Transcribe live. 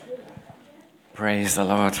Praise the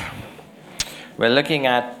Lord. We're looking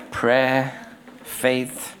at prayer,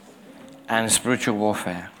 faith, and spiritual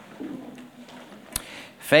warfare.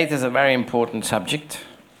 Faith is a very important subject,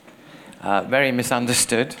 very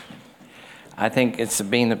misunderstood. I think it's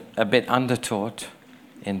been a bit undertaught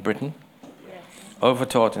in Britain,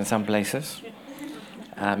 overtaught in some places,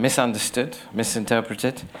 misunderstood,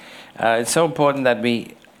 misinterpreted. It's so important that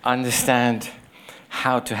we understand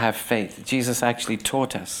how to have faith. Jesus actually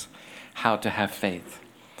taught us how to have faith.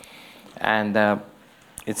 And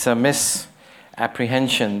it's a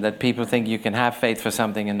misapprehension that people think you can have faith for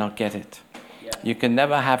something and not get it. Yeah. You can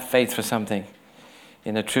never have faith for something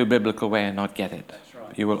in a true biblical way and not get it. That's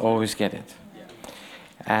right. You will always get it. Yeah.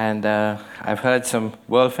 And I've heard some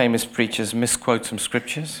world-famous preachers misquote some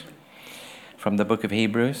scriptures from the book of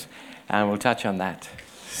Hebrews, and we'll touch on that.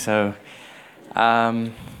 So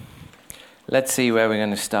let's see where we're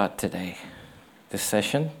going to start today, this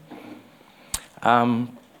session.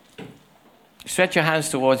 Stretch your hands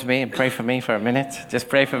towards me and pray for me for a minute. Just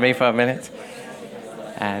pray for me for a minute.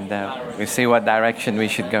 And we'll see what direction we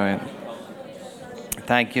should go in.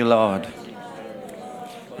 Thank you, Lord.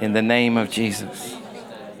 In the name of Jesus.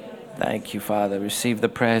 Thank you, Father. Receive the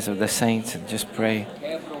prayers of the saints and just pray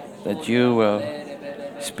that you will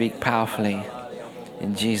speak powerfully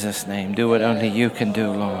in Jesus' name. Do what only you can do,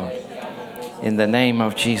 Lord. In the name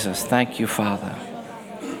of Jesus. Thank you, Father.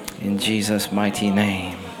 In Jesus' mighty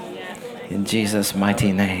name. In Jesus'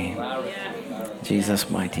 mighty name. Jesus'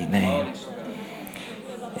 mighty name.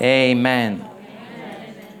 Amen.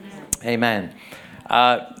 Amen.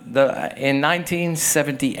 In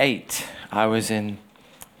 1978, I was in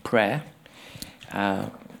prayer.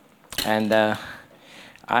 And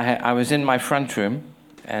I was in my front room.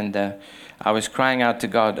 And I was crying out to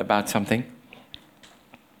God about something.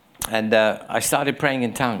 And I started praying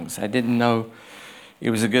in tongues. I didn't know it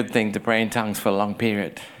was a good thing to pray in tongues for a long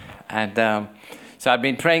period. And so I've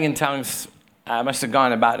been praying in tongues. I must have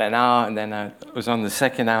gone about an hour, and then I was on the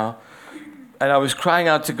second hour. And I was crying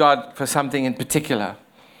out to God for something in particular.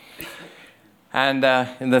 And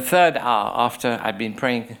in the third hour, after I'd been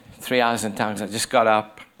praying 3 hours in tongues, I just got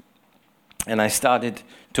up and I started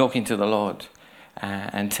talking to the Lord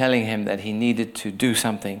and telling him that he needed to do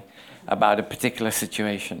something about a particular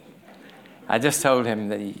situation. I just told him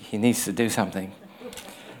that he needs to do something.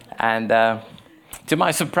 And to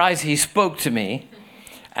my surprise, he spoke to me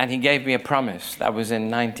and he gave me a promise. That was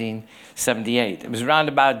in 1978. It was around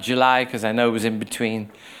about July, because I know it was in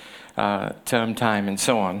between term time and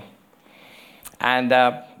so on. And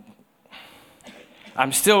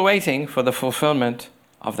I'm still waiting for the fulfillment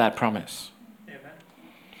of that promise. Amen.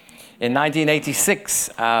 In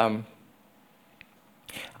 1986, I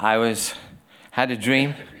had a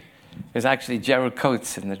dream. It was actually Gerald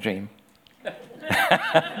Coates in the dream.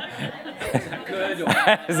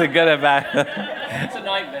 Is it good or bad? It's a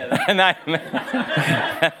nightmare. A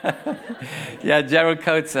nightmare. Yeah, Gerald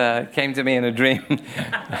Coates came to me in a dream.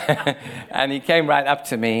 And he came right up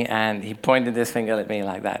to me and he pointed his finger at me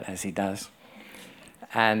like that, as he does.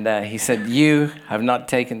 And he said, "You have not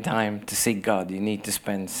taken time to seek God. You need to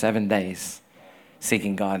spend 7 days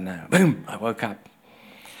seeking God now." Boom! I woke up.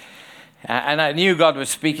 And I knew God was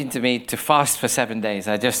speaking to me to fast for 7 days.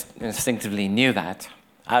 I just instinctively knew that.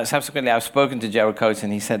 Subsequently, I've spoken to Gerald Coates,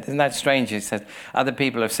 and he said, "Isn't that strange?" He said, "Other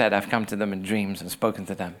people have said I've come to them in dreams and spoken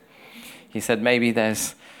to them." He said, "Maybe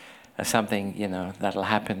there's something, that'll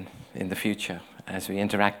happen in the future as we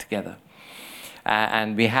interact together."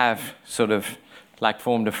 And we have sort of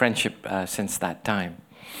formed a friendship since that time.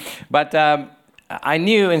 But I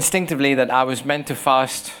knew instinctively that I was meant to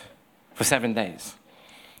fast for 7 days.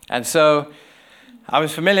 And so I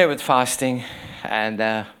was familiar with fasting,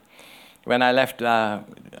 and when I left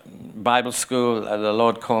Bible school, the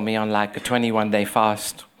Lord called me on a 21-day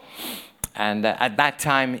fast. And at that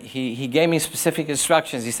time, he gave me specific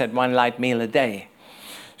instructions. He said 1 light meal a day.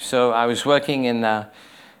 So I was working in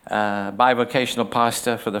bivocational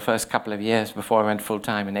pastor for the first couple of years before I went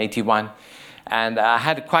full-time in 81. And I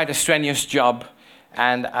had quite a strenuous job.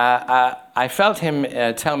 And I felt him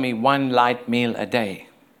tell me 1 light meal a day.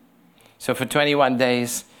 So for 21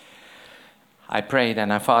 days, I prayed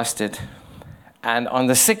and I fasted. And on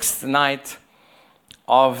the 6th night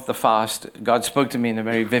of the fast, God spoke to me in a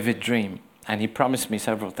very vivid dream. And he promised me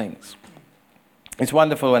several things. It's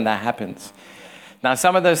wonderful when that happens. Now,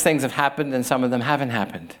 some of those things have happened and some of them haven't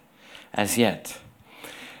happened as yet.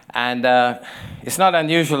 And it's not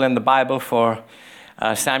unusual in the Bible for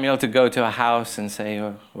Samuel to go to a house and say,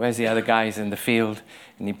 "Oh, where's the other guy? He's in the field."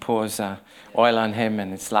 And he pours oil on him,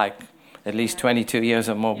 and it's at least 22 years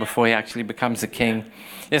or more before he actually becomes a king.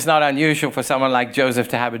 It's not unusual for someone like Joseph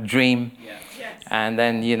to have a dream And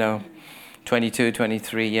then, 22,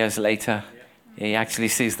 23 years later, he actually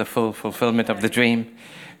sees the full fulfillment of the dream.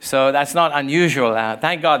 So that's not unusual.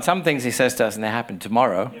 Thank God, some things he says to us and they happen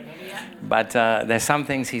tomorrow. But there's some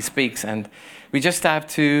things he speaks and we just have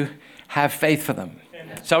to have faith for them.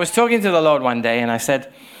 So I was talking to the Lord one day and I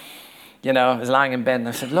said, I was lying in bed and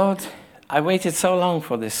I said, Lord, I waited so long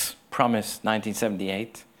for this promise,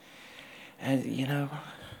 1978. And,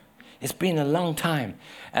 it's been a long time.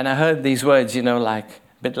 And I heard these words, a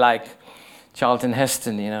bit like Charlton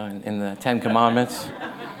Heston, in the Ten Commandments.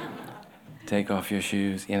 Take off your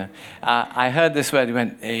shoes, I heard this word, he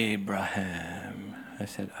went, Abraham. I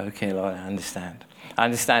said, okay, Lord, I understand. I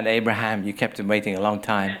understand Abraham, you kept him waiting a long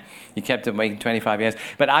time. You kept him waiting 25 years.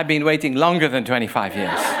 But I've been waiting longer than 25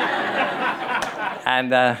 years.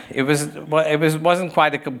 And it wasn't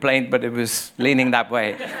quite a complaint, but it was leaning that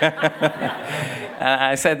way.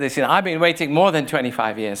 I said this, I've been waiting more than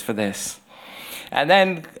 25 years for this. And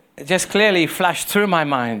then just clearly flashed through my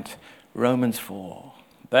mind, Romans 4.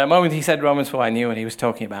 The moment he said Romans 4, I knew what he was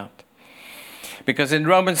talking about. Because in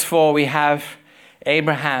Romans 4, we have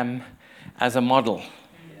Abraham as a model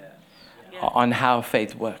on how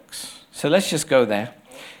faith works. So let's just go there.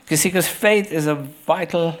 Because faith is a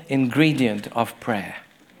vital ingredient of prayer.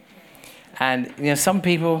 And some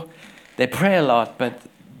people, they pray a lot, but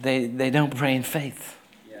they don't pray in faith.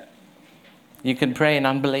 You can pray in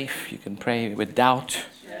unbelief. You can pray with doubt.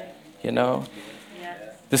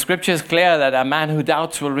 The scripture is clear that a man who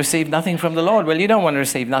doubts will receive nothing from the Lord. Well, you don't want to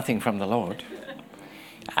receive nothing from the Lord.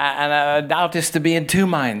 And doubt is to be in two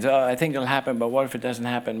minds. Oh, I think it'll happen, but what if it doesn't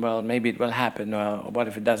happen? Well, maybe it will happen. Well, what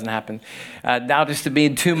if it doesn't happen? Doubt is to be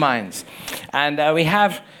in two minds. And we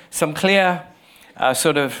have some clear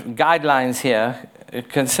sort of guidelines here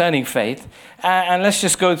concerning faith. And let's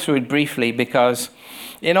just go through it briefly, because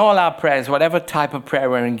in all our prayers, whatever type of prayer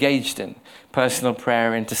we're engaged in, personal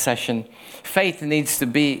prayer, intercession, faith needs to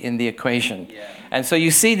be in the equation. And so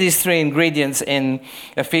you see these three ingredients in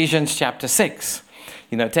Ephesians chapter 6.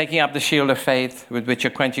 Taking up the shield of faith with which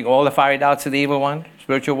you're quenching all the fiery darts of the evil one,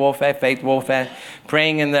 spiritual warfare, faith warfare,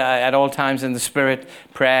 praying at all times in the Spirit,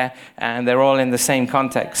 prayer, and they're all in the same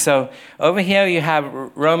context. So over here you have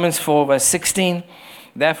Romans 4 verse 16.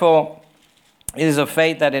 Therefore, it is of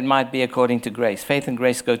faith that it might be according to grace. Faith and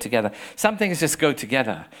grace go together. Some things just go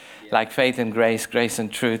together, like faith and grace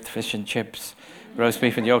and truth, fish and chips, roast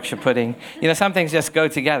beef and Yorkshire pudding. Some things just go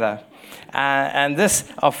together. And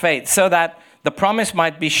this of faith, so that the promise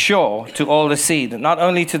might be sure to all the seed, not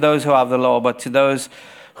only to those who are of the law, but to those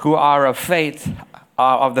who are of faith,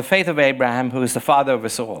 of the faith of Abraham, who is the father of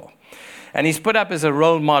us all. And he's put up as a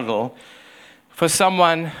role model for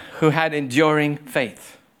someone who had enduring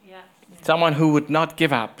faith. Someone who would not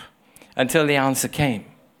give up until the answer came.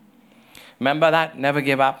 Remember that? Never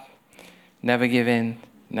give up, never give in,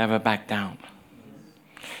 never back down.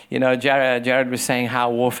 Jared was saying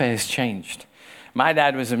how warfare has changed. My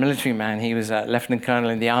dad was a military man. He was a lieutenant colonel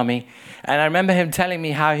in the army. And I remember him telling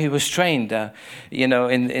me how he was trained, by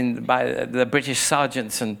the British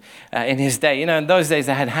sergeants and in his day. In those days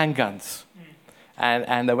they had handguns.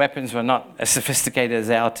 And the weapons were not as sophisticated as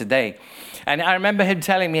they are today. And I remember him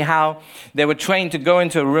telling me how they were trained to go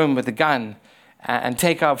into a room with a gun and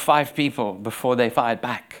take out 5 people before they fired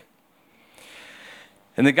back.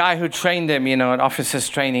 And the guy who trained him, at officers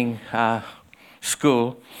training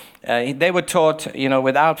school, they were taught,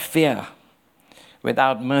 without fear,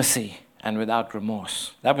 without mercy, and without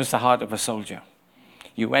remorse. That was the heart of a soldier.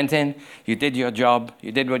 You went in, you did your job,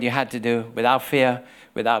 you did what you had to do, without fear,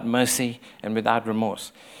 without mercy, and without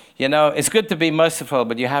remorse. It's good to be merciful,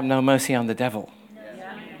 but you have no mercy on the devil.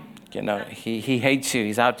 He hates you.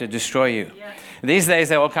 He's out to destroy you. These days,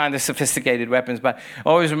 there are all kinds of sophisticated weapons, but I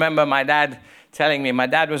always remember my dad telling me, my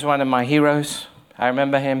dad was one of my heroes. I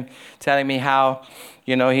remember him telling me how,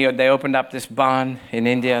 they opened up this barn in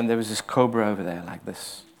India and there was this cobra over there, like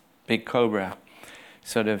this big cobra,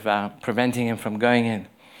 sort of preventing him from going in.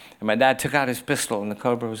 And my dad took out his pistol and the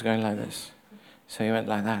cobra was going like this. So he went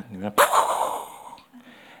like that. And, he went,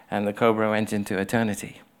 and the cobra went into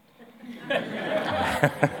eternity.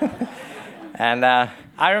 And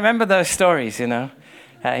I remember those stories,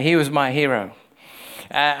 He was my hero.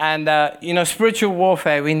 Spiritual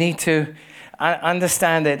warfare, we need to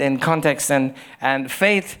understand it in context, and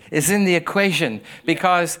faith is in the equation,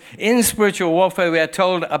 because in spiritual warfare we are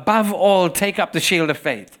told, above all, take up the shield of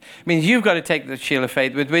faith. It means you've got to take the shield of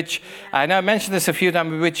faith with which, I know I mentioned this a few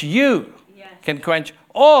times, with which you can quench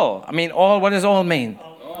all. All, what does all mean?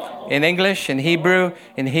 In English, in Hebrew,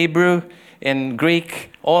 in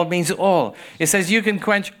Greek, all means all. It says you can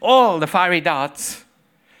quench all the fiery darts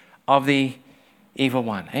of the evil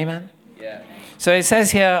one. Amen? Yeah. So it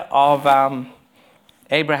says here of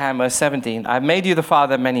Abraham, verse 17, I've made you the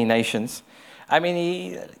father of many nations. I mean,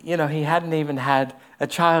 he hadn't even had a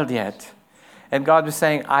child yet. And God was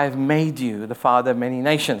saying, I've made you the father of many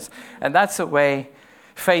nations. And that's the way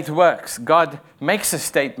faith works. God makes a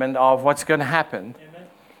statement of what's going to happen. Amen.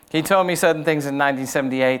 He told me certain things in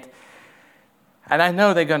 1978, and I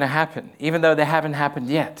know they're going to happen, even though they haven't happened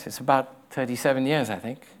yet. It's about 37 years, I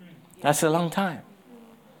think. That's a long time.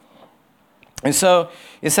 And so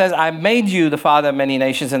it says, I made you the father of many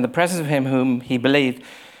nations in the presence of him whom he believed.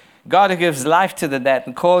 God who gives life to the dead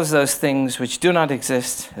and calls those things which do not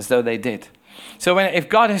exist as though they did. So if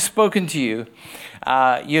God has spoken to you,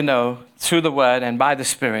 through the word and by the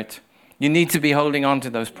Spirit, you need to be holding on to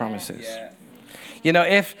those promises.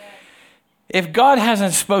 Yeah. If God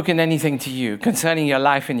hasn't spoken anything to you concerning your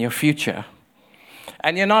life and your future,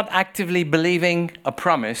 and you're not actively believing a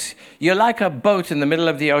promise, you're like a boat in the middle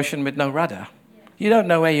of the ocean with no rudder. You don't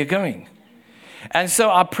know where you're going. And so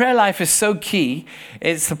our prayer life is so key.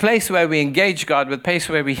 It's the place where we engage God, the place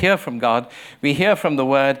where we hear from God. We hear from the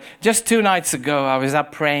Word. Just 2 nights ago, I was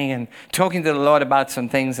up praying and talking to the Lord about some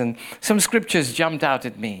things, and some scriptures jumped out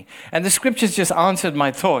at me. And the scriptures just answered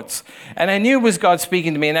my thoughts. And I knew it was God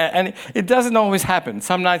speaking to me. And it doesn't always happen.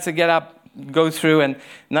 Some nights I get up, go through, and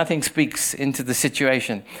nothing speaks into the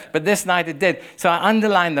situation. But this night it did. So I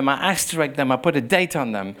underlined them, I asterisked them, I put a date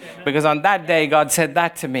on them, because on that day God said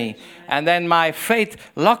that to me. And then my faith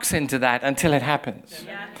locks into that until it happens.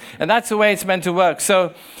 And that's the way it's meant to work.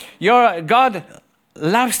 So God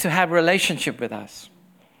loves to have a relationship with us.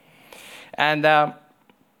 And,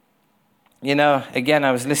 again,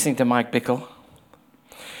 I was listening to Mike Bickle.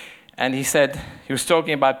 And he was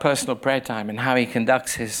talking about personal prayer time and how he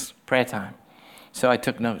conducts his prayer time. So I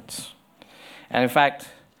took notes. And in fact,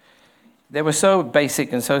 they were so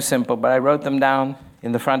basic and so simple, but I wrote them down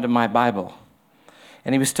in the front of my Bible.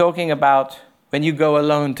 And he was talking about when you go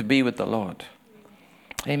alone to be with the Lord.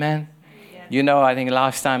 Amen. Yeah. I think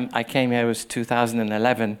last time I came here was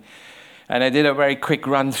 2011. And I did a very quick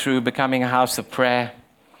run through becoming a house of prayer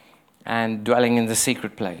and dwelling in the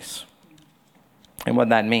secret place. And what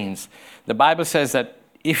that means. The Bible says that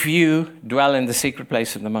if you dwell in the secret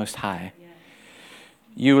place of the Most High,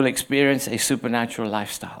 you will experience a supernatural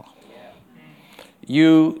lifestyle.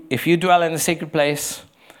 If you dwell in the secret place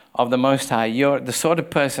of the Most High, you're the sort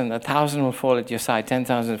of person, 1,000 will fall at your side,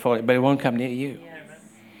 10,000 will fall, but it won't come near you.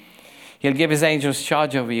 He'll give his angels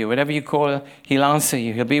charge over you. Whatever you call, he'll answer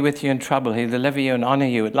you. He'll be with you in trouble. He'll deliver you and honor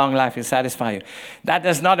you. With long life, he'll satisfy you. That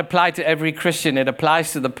does not apply to every Christian. It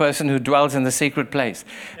applies to the person who dwells in the secret place.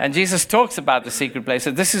 And Jesus talks about the secret place.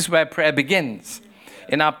 So this is where prayer begins,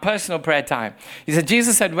 in our personal prayer time.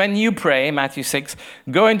 Jesus said, when you pray, Matthew 6,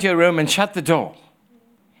 go into your room and shut the door.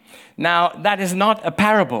 Now, that is not a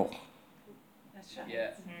parable.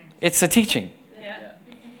 It's a teaching.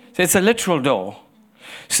 So it's a literal door.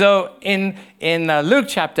 So in Luke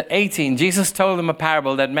chapter 18, Jesus told them a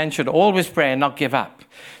parable that men should always pray and not give up.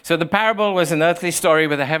 So the parable was an earthly story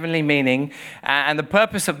with a heavenly meaning, and the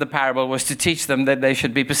purpose of the parable was to teach them that they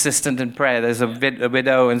should be persistent in prayer. There's a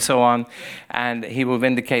widow and so on, and he will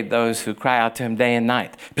vindicate those who cry out to him day and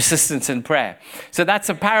night. Persistence in prayer. So that's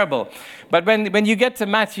a parable. But when you get to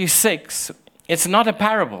Matthew 6, it's not a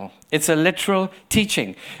parable. It's a literal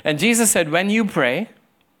teaching. And Jesus said, when you pray,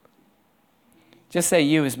 just say,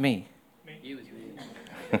 you is me. You is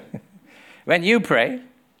me. When you pray,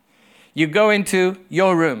 you go into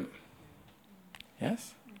your room.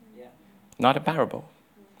 Yes? Yeah. Not a parable.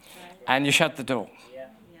 Right. And you shut the door. Yeah.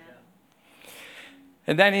 Yeah.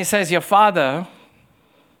 And then he says, your Father,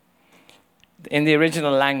 in the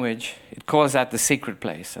original language, it calls that the secret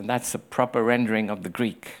place. And that's the proper rendering of the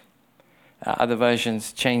Greek. Other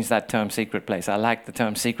versions change that term secret place. I like the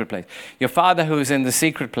term secret place. Your Father who is in the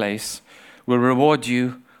secret place will reward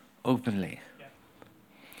you openly. Yeah.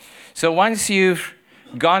 So once you've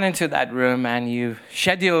gone into that room and you've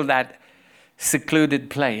scheduled that secluded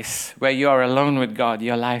place where you are alone with God,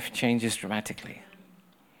 your life changes dramatically.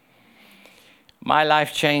 My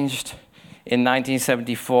life changed in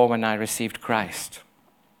 1974 when I received Christ.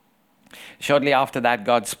 Shortly after that,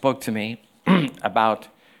 God spoke to me about,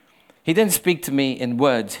 he didn't speak to me in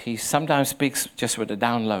words. He sometimes speaks just with a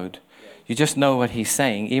download. You just know what he's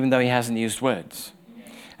saying, even though he hasn't used words.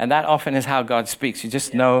 And that often is how God speaks. You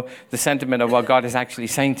just know the sentiment of what God is actually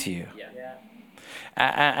saying to you.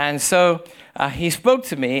 And so he spoke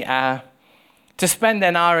to me to spend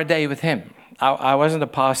an hour a day with him. I wasn't a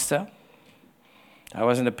pastor. I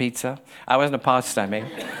wasn't a pizza. I wasn't a pastor, I mean.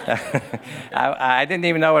 I didn't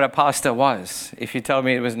even know what a pasta was. If you told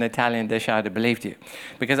me it was an Italian dish, I would have believed you.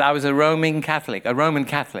 Because I was a Roman Catholic.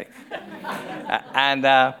 And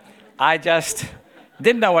I just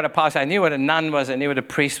didn't know what a pastor. I knew what a nun was, I knew what a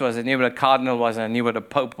priest was, I knew what a cardinal was, and I knew what a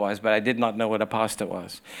pope was, but I did not know what a pastor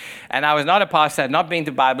was. And I was not a pastor. I had not been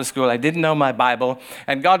to Bible school. I didn't know my Bible.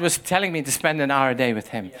 And God was telling me to spend an hour a day with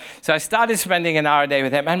him. So I started spending an hour a day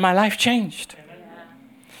with him, and my life changed.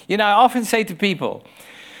 You know, I often say to people,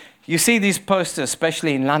 you see these posters,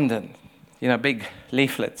 especially in London, you know, big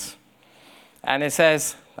leaflets. And it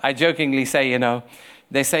says, I jokingly say, you know,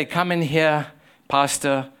 they say, come in here,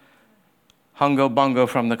 Pastor Hongo Bongo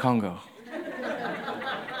from the Congo.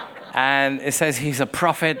 And it says he's a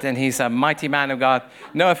prophet and he's a mighty man of God.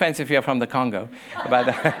 No offense if you're from the Congo.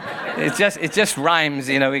 But it just rhymes,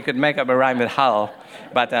 you know, we could make up a rhyme with Hull.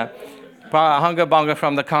 But Hongo Bongo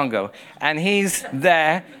from the Congo. And he's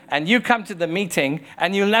there, and you come to the meeting,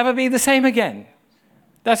 and you'll never be the same again.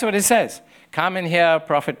 That's what it says. Come in here,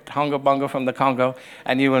 Prophet Hongo Bongo from the Congo,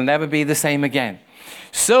 and you will never be the same again.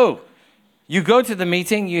 So, you go to the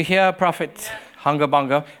meeting, you hear Prophet Hongo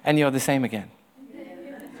Bongo, and you're the same again.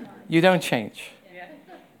 You don't change.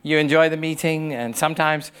 You enjoy the meeting, and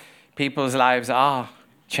sometimes people's lives are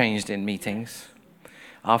changed in meetings.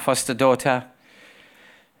 Our foster daughter,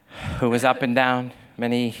 who was up and down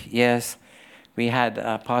many years, we had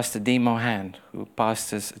Pastor D. Mohan, who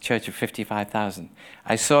pastors a church of 55,000.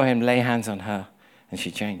 I saw him lay hands on her, and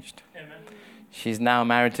she changed. Amen. She's now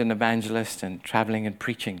married to an evangelist and traveling and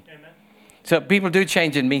preaching. Amen. So people do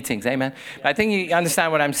change in meetings, amen? Yeah. I think you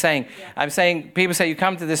understand what I'm saying. Yeah. I'm saying, people say, you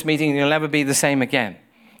come to this meeting and you'll never be the same again.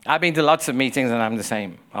 I've been to lots of meetings and I'm the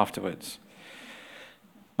same afterwards.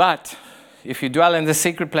 But if you dwell in the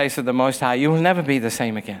secret place of the Most High, you will never be the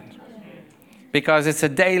same again. Because it's a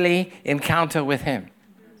daily encounter with him.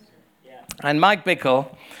 Yeah. And Mike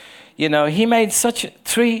Bickle, you know, he made such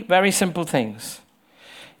 3 very simple things.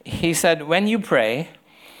 He said, when you pray,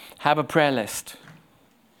 have a prayer list.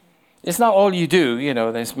 It's not all you do, you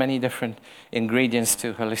know, there's many different ingredients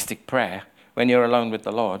to holistic prayer when you're alone with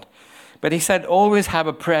the Lord. But he said, always have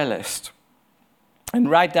a prayer list and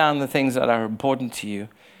write down the things that are important to you.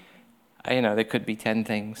 You know, there could be 10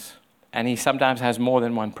 things. And he sometimes has more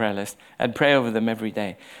than one prayer list and pray over them every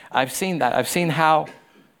day. I've seen that. I've seen how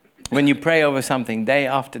when you pray over something day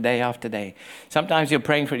after day after day, sometimes you're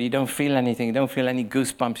praying for it, you don't feel anything, you don't feel any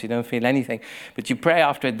goosebumps, you don't feel anything. But you pray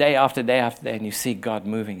after day after day after day and you see God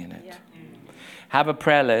moving in it. Yeah. Have a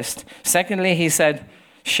prayer list. Secondly, he said,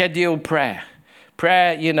 schedule prayer.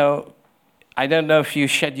 Prayer, you know, I don't know if you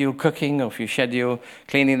schedule cooking or if you schedule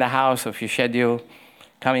cleaning the house or if you schedule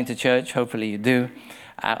coming to church. Hopefully you do.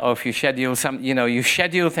 Or if you schedule some, you know, you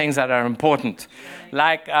schedule things that are important.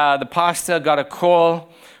 Like the pastor got a call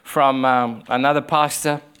from another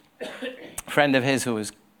pastor, friend of his who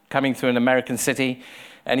was coming through an American city.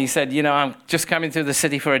 And he said, you know, I'm just coming through the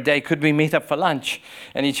city for a day. Could we meet up for lunch?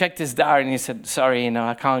 And he checked his diary and he said, sorry, you know,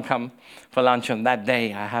 I can't come for lunch on that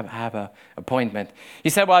day. I have an appointment.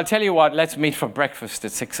 He said, well, I'll tell you what, let's meet for breakfast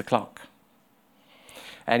at 6 o'clock.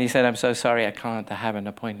 And he said, I'm so sorry, I can't. I have an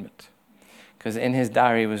appointment. Because in his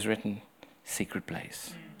diary was written, secret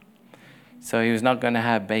place. So he was not going to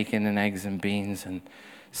have bacon and eggs and beans and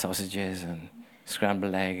sausages and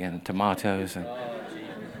scrambled egg and tomatoes. And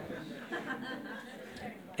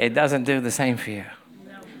it doesn't do the same for you.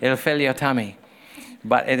 It'll fill your tummy.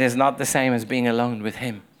 But it is not the same as being alone with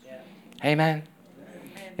him. Amen.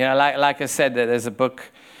 You know, like I said, there's a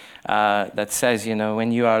book that says, you know,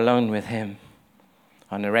 when you are alone with him,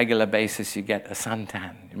 on a regular basis, you get a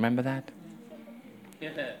suntan. Remember that? You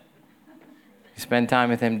spend time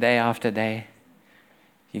with him day after day,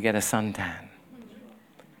 you get a suntan.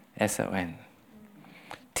 S-O-N-T-A-N.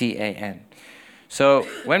 So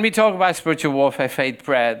when we talk about spiritual warfare, faith,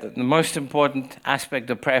 prayer, the most important aspect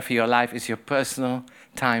of prayer for your life is your personal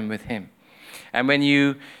time with him. And when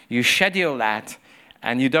you schedule that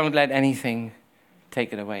and you don't let anything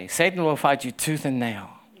take it away, Satan will fight you tooth and nail.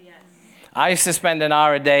 Yes. I used to spend an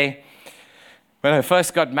hour a day when I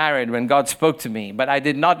first got married, when God spoke to me, but I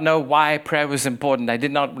did not know why prayer was important. I did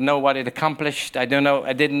not know what it accomplished. I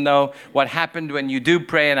didn't know what happened when you do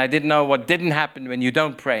pray, and I didn't know what didn't happen when you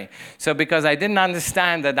don't pray. So because I didn't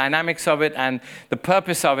understand the dynamics of it and the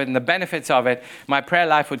purpose of it and the benefits of it, my prayer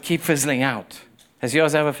life would keep fizzling out. Has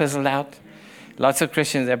yours ever fizzled out? Lots of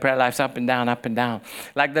Christians, their prayer life's up and down, up and down.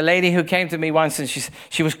 Like the lady who came to me once and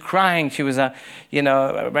she was crying. She was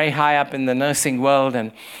very high up in the nursing world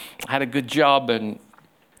and had a good job. And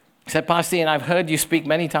said, Pastor Ian, I've heard you speak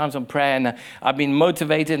many times on prayer and I've been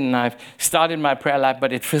motivated and I've started my prayer life,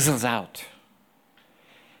 but it fizzles out.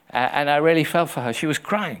 And I really felt for her. She was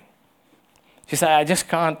crying. She said, I just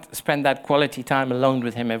can't spend that quality time alone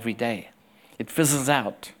with him every day. It fizzles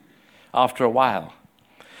out after a while.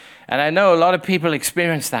 And I know a lot of people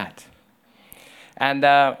experience that. And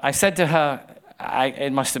I said to her,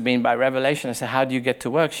 it must have been by revelation, I said, how do you get to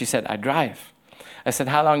work? She said, I drive. I said,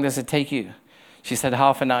 how long does it take you? She said,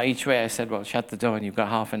 half an hour each way. I said, well, shut the door and you've got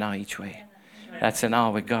half an hour each way. That's an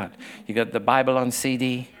hour with God. You got the Bible on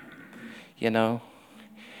CD,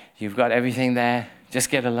 you've got everything there. Just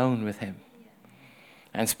get alone with him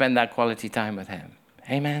and spend that quality time with him.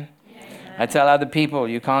 Amen. I tell other people,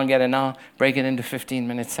 you can't get an hour, break it into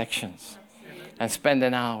 15-minute sections and spend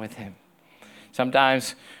an hour with him.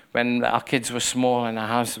 Sometimes when our kids were small and our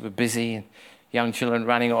house were busy and young children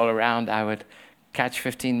running all around, I would catch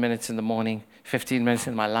 15 minutes in the morning, 15 minutes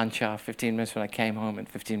in my lunch hour, 15 minutes when I came home, and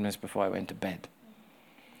 15 minutes before I went to bed.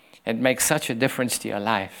 It makes such a difference to your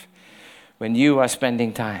life when you are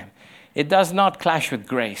spending time. It does not clash with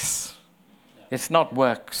grace. It's not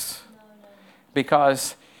works.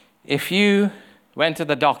 Because if you went to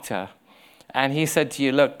the doctor and he said to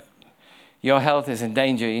you, look, your health is in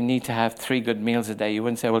danger, you need to have 3 good meals a day, you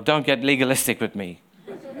wouldn't say, well, don't get legalistic with me.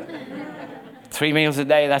 3 meals a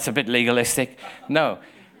day, that's a bit legalistic. No.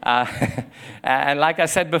 And like I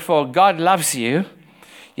said before, God loves you.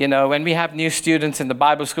 When we have new students in the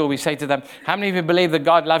Bible school, we say to them, how many of you believe that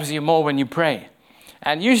God loves you more when you pray?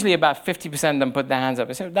 And usually about 50% of them put their hands up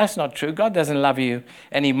and say, that's not true. God doesn't love you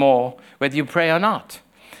anymore whether you pray or not.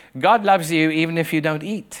 God loves you even if you don't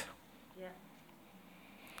eat. Yeah.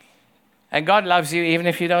 And God loves you even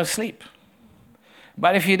if you don't sleep.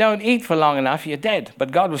 But if you don't eat for long enough, you're dead.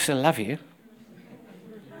 But God will still love you.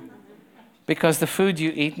 Because the food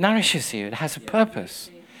you eat nourishes you. It has a purpose.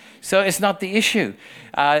 So it's not the issue.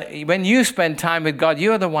 When you spend time with God,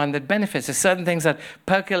 you're the one that benefits. There's certain things that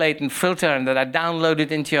percolate and filter and that are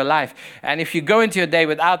downloaded into your life. And if you go into your day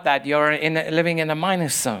without that, you're living in a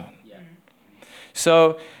minus zone. Yeah.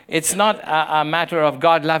 So it's not a matter of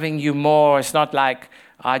God loving you more. It's not like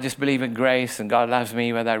I just believe in grace and God loves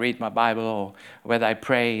me whether I read my Bible or whether I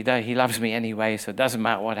pray. He loves me anyway, so it doesn't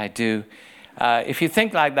matter what I do. If you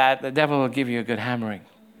think like that, the devil will give you a good hammering.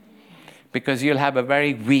 Because you'll have a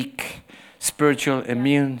very weak spiritual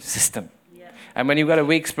immune system. Yeah. And when you've got a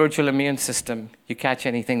weak spiritual immune system, you catch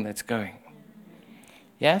anything that's going.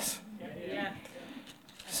 Yes? Yeah.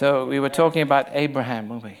 So we were talking about Abraham,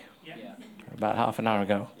 weren't we? Yeah. About half an hour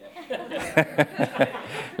ago. Yeah.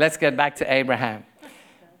 Let's get back to Abraham.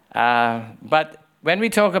 But when we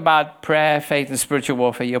talk about prayer, faith, and spiritual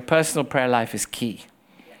warfare, your personal prayer life is key.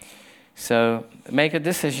 So make a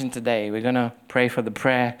decision today. We're going to pray for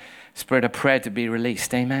the spirit of prayer to be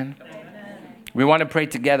released. Amen? We want to pray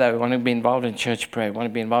together. We want to be involved in church prayer. We want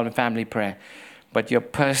to be involved in family prayer. But your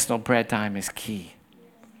personal prayer time is key.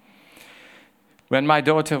 When my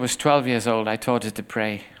daughter was 12 years old, I taught her to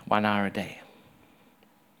pray 1 hour a day.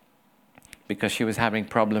 Because she was having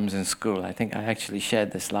problems in school. I think I actually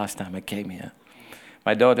shared this last time I came here.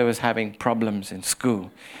 My daughter was having problems in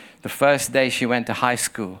school. The first day she went to high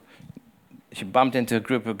school, she bumped into a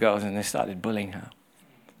group of girls and they started bullying her.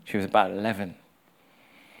 She was about 11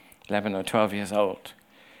 or 12 years old.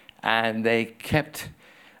 And they kept,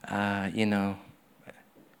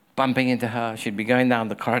 bumping into her. She'd be going down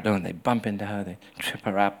the corridor and they'd bump into her. They'd trip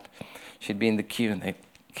her up. She'd be in the queue and they'd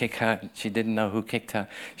kick her. She didn't know who kicked her.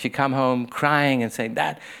 She'd come home crying and say,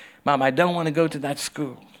 Dad, Mom, I don't want to go to that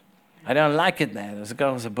school. I don't like it there. Those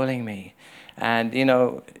girls are bullying me. And,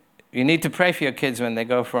 you need to pray for your kids when they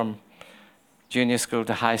go from junior school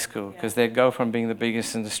to high school, because they go from being the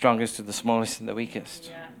biggest and the strongest to the smallest and the weakest.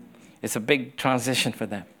 Yeah. It's a big transition for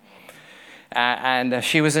them. And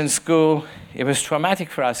she was in school. It was traumatic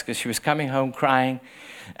for us because she was coming home crying.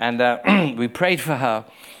 And we prayed for her.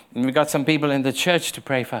 And we got some people in the church to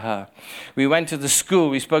pray for her. We went to the school.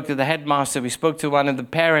 We spoke to the headmaster. We spoke to one of the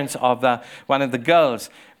parents of one of the girls.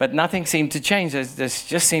 But nothing seemed to change. They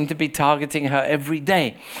just seemed to be targeting her every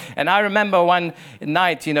day. And I remember one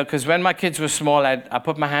night, because when my kids were small, I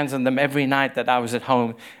put my hands on them every night that I was at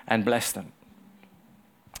home and blessed them.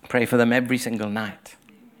 Pray for them every single night.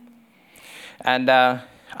 And I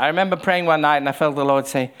remember praying one night and I felt the Lord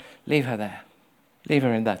say, leave her there. Leave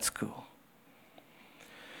her in that school.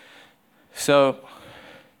 So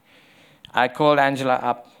I called Angela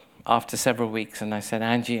up after several weeks and I said,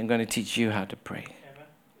 Angie, I'm going to teach you how to pray.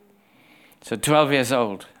 So 12 years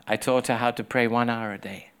old, I taught her how to pray 1 hour a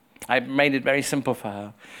day. I made it very simple for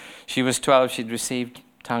her. She was 12. She'd received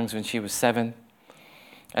tongues when she was 7.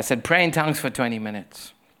 I said, pray in tongues for 20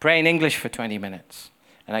 minutes. Pray in English for 20 minutes.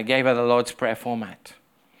 And I gave her the Lord's Prayer format.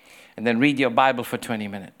 And then read your Bible for 20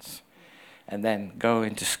 minutes. and then go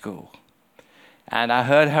into school. And I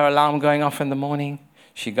heard her alarm going off in the morning.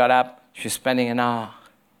 She got up. She was spending an hour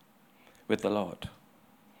with the Lord.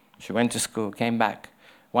 She went to school, came back.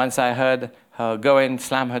 Once I heard her go in,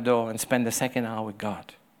 slam her door, and spend the second hour with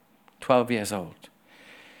God. 12 years old.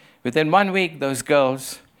 Within 1 week, those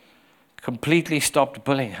girls completely stopped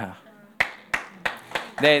bullying her.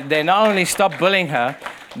 They not only stopped bullying her,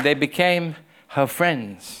 they became her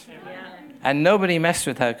friends. And nobody messed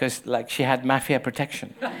with her because she had mafia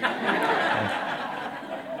protection.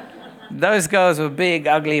 Those girls were big,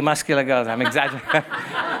 ugly, muscular girls. I'm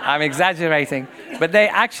exaggerating. But they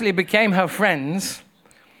actually became her friends,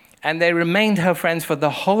 and they remained her friends for the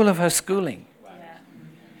whole of her schooling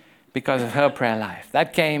because of her prayer life.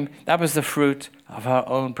 That was the fruit of her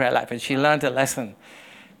own prayer life. And she learned a lesson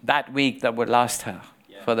that week that would last her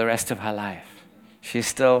for the rest of her life. She's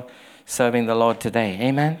still serving the Lord today.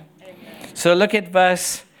 Amen? So look at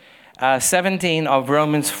verse 17 of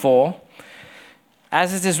Romans 4.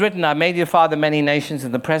 As it is written, I made you father many nations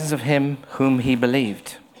in the presence of him whom he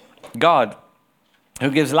believed. God, who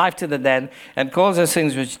gives life to the dead and calls those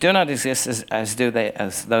things which do not exist as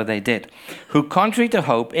though they did. Who contrary to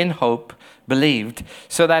hope, in hope, believed,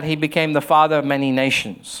 so that he became the father of many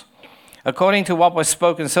nations. According to what was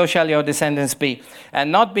spoken, so shall your descendants be. And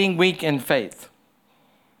not being weak in faith.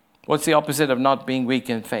 What's the opposite of not being weak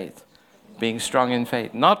in faith? Being strong in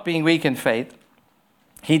faith. Not being weak in faith.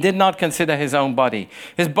 He did not consider his own body.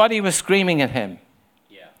 His body was screaming at him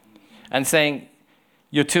and saying,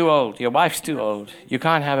 you're too old. Your wife's too old. You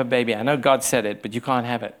can't have a baby. I know God said it, but you can't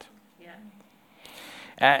have it.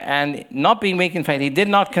 And not being weak in faith, he did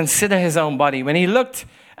not consider his own body. When he looked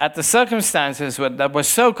at the circumstances that were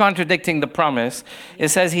so contradicting the promise, it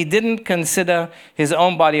says he didn't consider his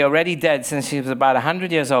own body already dead since he was about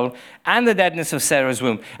 100 years old, and the deadness of Sarah's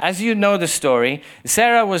womb. As you know the story,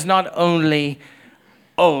 Sarah was not only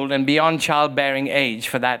old and beyond childbearing age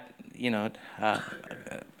for that,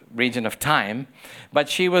 region of time, but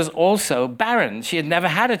she was also barren. She had never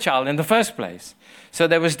had a child in the first place. So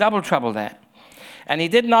there was double trouble there. And he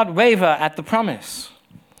did not waver at the promise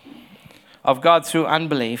of God through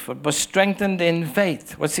unbelief, but was strengthened in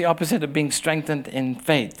faith. What's the opposite of being strengthened in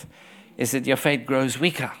faith? Is that your faith grows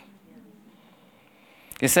weaker.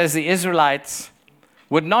 It says the Israelites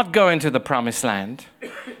would not go into the promised land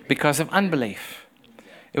because of unbelief.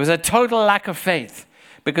 It was a total lack of faith,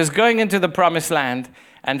 because going into the promised land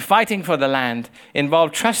and fighting for the land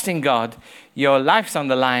involved trusting God. Your life's on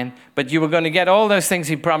the line, but you were going to get all those things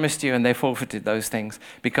he promised you, and they forfeited those things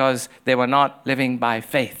because they were not living by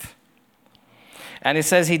faith. And it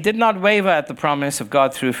says he did not waver at the promise of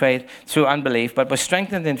God through faith, through unbelief, but was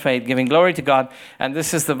strengthened in faith, giving glory to God. And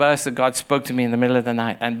this is the verse that God spoke to me in the middle of the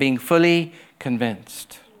night. And being fully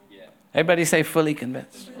convinced. Everybody say fully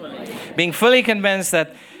convinced. Being fully convinced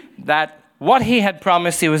that what he had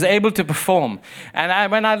promised, he was able to perform.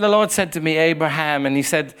 And when the Lord said to me, Abraham, and he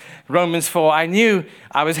said, Romans 4, I knew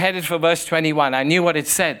I was headed for verse 21. I knew what it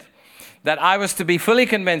said, that I was to be fully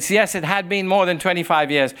convinced. Yes, it had been more than 25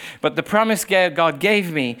 years, but the promise God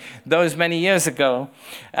gave me those many years ago,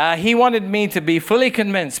 he wanted me to be fully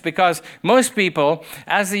convinced, because most people,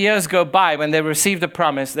 as the years go by, when they receive the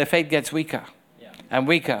promise, their faith gets weaker and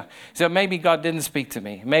weaker. So maybe God didn't speak to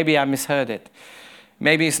me. Maybe I misheard it.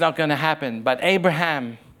 Maybe it's not going to happen. But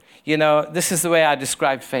Abraham, this is the way I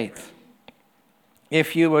describe faith.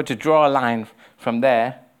 If you were to draw a line from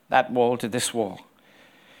there, that wall to this wall,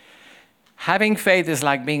 having faith is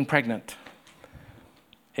like being pregnant.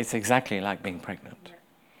 It's exactly like being pregnant.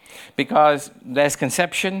 Because there's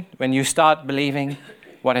conception when you start believing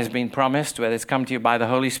what has been promised, whether it's come to you by the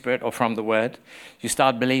Holy Spirit or from the Word. You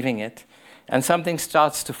start believing it, and something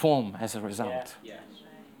starts to form as a result.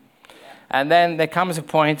 And then there comes a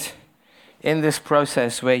point in this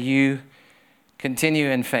process where you continue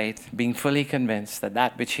in faith, being fully convinced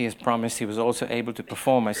that which he has promised, he was also able to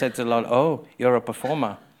perform. I said to the Lord, oh, you're a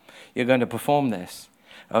performer. You're going to perform this.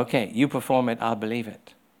 Okay, you perform it, I'll believe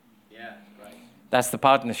it. Yeah, right. That's the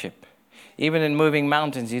partnership. Even in moving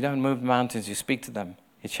mountains, you don't move mountains, you speak to them.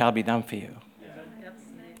 It shall be done for you. Yeah.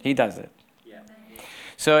 He does it. Yeah.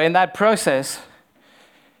 So in that process,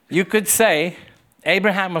 you could say,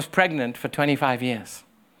 Abraham was pregnant for 25 years.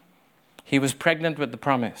 He was pregnant with the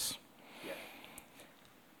promise. Yeah.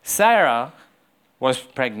 Sarah was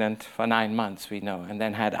pregnant for 9 months, we know, and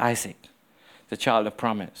then had Isaac, the child of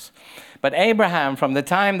promise. But Abraham, from the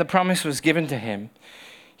time the promise was given to him,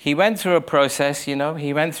 he went through a process, he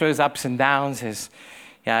went through his ups and downs.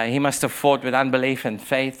 He must have fought with unbelief and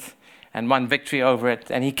faith and won victory over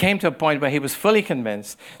it. And he came to a point where he was fully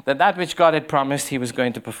convinced that which God had promised, he was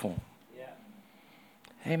going to perform.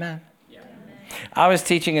 Amen. Yeah. I was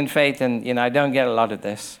teaching in faith, and I don't get a lot of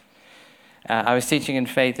this. I was teaching in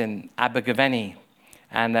faith in Abergavenny,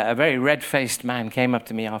 and a very red-faced man came up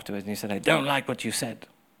to me afterwards, and he said, "I don't like what you said."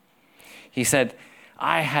 He said,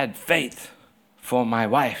 "I had faith for my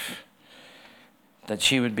wife that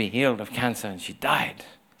she would be healed of cancer, and she died.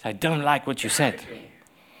 I don't like what you said."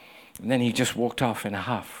 And then he just walked off in a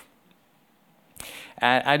huff.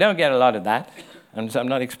 And I don't get a lot of that, and so I'm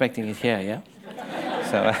not expecting it here, yeah?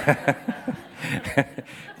 So,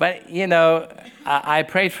 but, I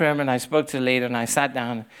prayed for him, and I spoke to the leader, and I sat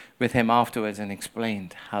down with him afterwards and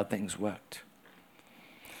explained how things worked.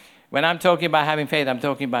 When I'm talking about having faith, I'm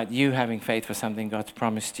talking about you having faith for something God's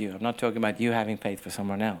promised you. I'm not talking about you having faith for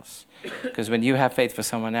someone else. Because when you have faith for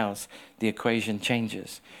someone else, the equation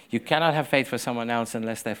changes. You cannot have faith for someone else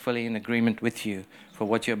unless they're fully in agreement with you for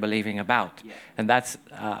what you're believing about. Yeah. And that's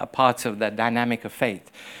a part of the dynamic of faith.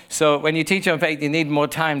 So when you teach on faith, you need more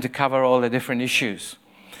time to cover all the different issues.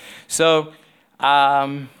 So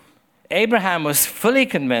Abraham was fully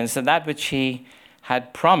convinced that which he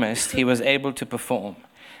had promised, he was able to perform.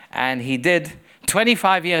 And he did.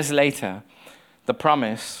 25 years later, the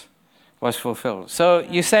promise was fulfilled. So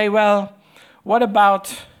you say, well, what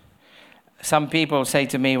about some people say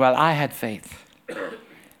to me, well, I had faith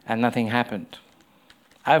and nothing happened.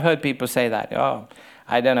 I've heard people say that. Oh,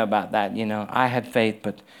 I don't know about that. I had faith,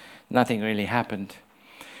 but nothing really happened.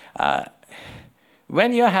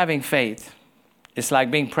 When you're having faith, it's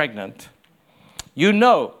like being pregnant. You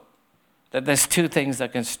know that there's two things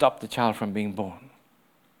that can stop the child from being born.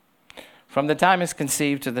 From the time it's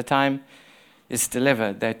conceived to the time it's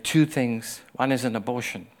delivered, there are two things. One is an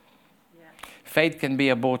abortion. Yeah. Faith can be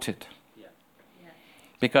aborted. Yeah. Yeah.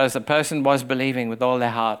 Because the person was believing with all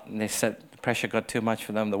their heart, and they said the pressure got too much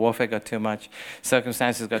for them, the warfare got too much,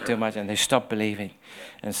 circumstances got too much, and they stopped believing.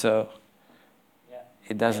 And so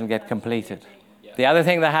it doesn't get completed. Yeah. The other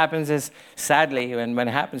thing that happens is, sadly, when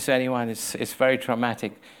it happens to anyone, it's very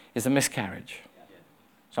traumatic, is a miscarriage. Yeah.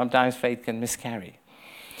 Sometimes faith can miscarry.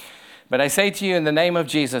 But I say to you in the name of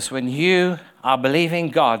Jesus, when you are believing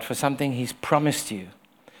God for something He's promised you,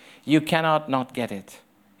 you cannot not get it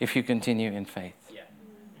if you continue in faith. Yeah.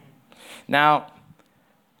 Now,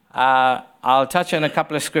 I'll touch on a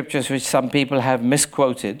couple of scriptures which some people have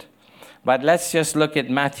misquoted, but let's just look at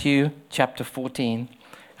Matthew chapter 14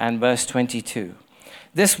 and verse 22.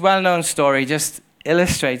 This well-known story just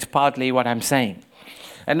illustrates partly what I'm saying.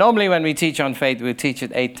 And normally when we teach on faith, we teach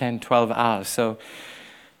it 8, 10, 12 hours. So,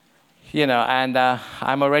 and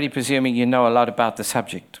I'm already presuming you know a lot about the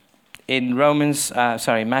subject. In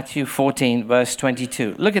Matthew 14, verse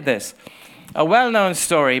 22. Look at this. A well-known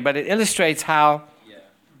story, but it illustrates how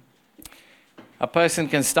a person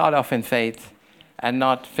can start off in faith and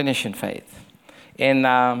not finish in faith. In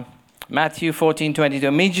Matthew 14, 22,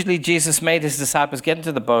 immediately Jesus made his disciples get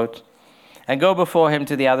into the boat and go before him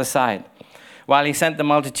to the other side, while he sent the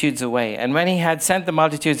multitudes away. And when he had sent the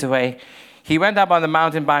multitudes away, he went up on the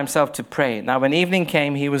mountain by himself to pray. Now, when evening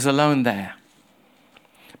came, he was alone there.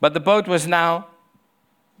 But the boat was now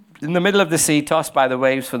in the middle of the sea, tossed by the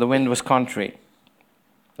waves, for the wind was contrary.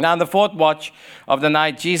 Now, in the fourth watch of the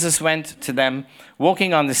night, Jesus went to them,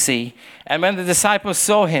 walking on the sea. And when the disciples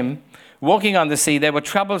saw him walking on the sea, they were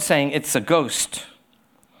troubled, saying, "It's a ghost."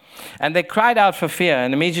 And they cried out for fear.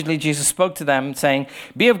 And immediately Jesus spoke to them, saying,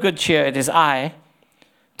 "Be of good cheer, it is I.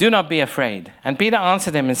 Do not be afraid." And Peter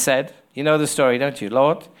answered him and said, you know the story, don't you?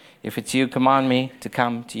 "Lord, if it's you, command me to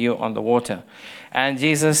come to you on the water." And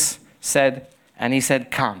Jesus said,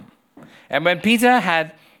 "Come." And when Peter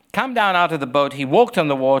had come down out of the boat, he walked on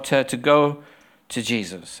the water to go to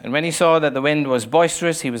Jesus. And when he saw that the wind was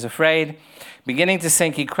boisterous, he was afraid. Beginning to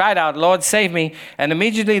sink, he cried out, "Lord, save me." And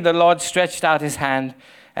immediately the Lord stretched out his hand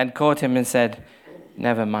and caught him and said,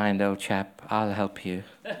 "Never mind, old chap, I'll help you."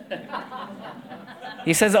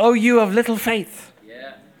 He says, "Oh, you of little faith."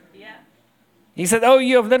 He said, "Oh,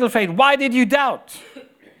 you of little faith, why did you doubt?"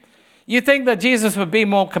 You think that Jesus would be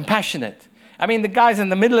more compassionate. I mean, the guy's in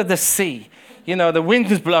the middle of the sea. The wind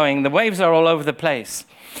is blowing, the waves are all over the place.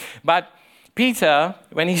 But Peter,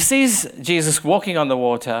 when he sees Jesus walking on the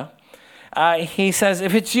water, he says,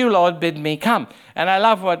 "If it's you, Lord, bid me come." And I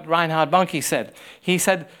love what Reinhard Bonnke said. He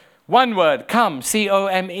said, one word, come,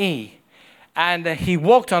 C-O-M-E. And he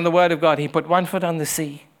walked on the word of God. He put one foot on the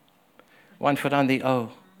C, one foot on the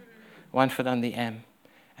O, one foot on the M,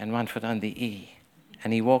 and one foot on the E.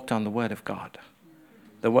 And he walked on the word of God.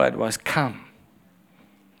 The word was come.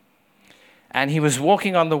 And he was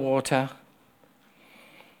walking on the water,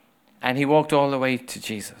 and he walked all the way to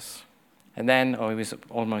Jesus. And then, he was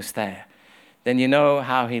almost there. Then you know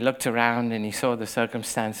how he looked around and he saw the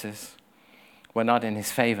circumstances were not in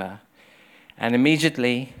his favor. And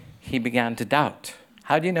immediately he began to doubt.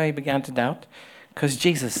 How do you know he began to doubt? Because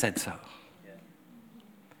Jesus said so.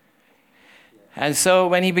 And so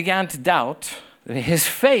when he began to doubt, his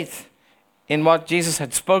faith in what Jesus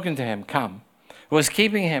had spoken to him, come, was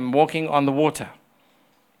keeping him walking on the water.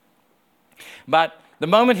 But the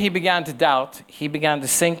moment he began to doubt, he began to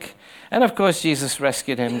sink. And of course, Jesus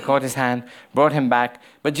rescued him, caught his hand, brought him back.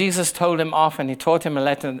 But Jesus told him off, and he taught him a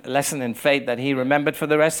lesson in faith that he remembered for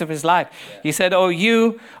the rest of his life. He said, "Oh,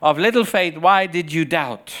 you of little faith, why did you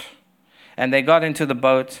doubt?" And they got into the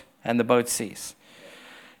boat, and the boat ceased.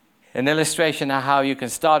 An illustration of how you can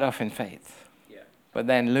start off in faith, but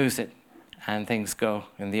then lose it, and things go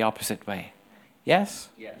in the opposite way. Yes?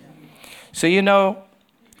 Yes. So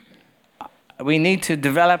we need to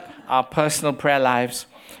develop our personal prayer lives.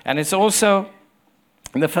 And it's also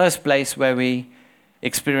in the first place where we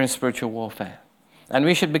experience spiritual warfare. And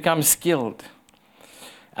we should become skilled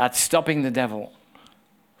at stopping the devil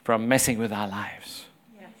from messing with our lives.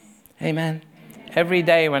 Yes. Amen. Every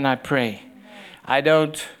day when I pray, I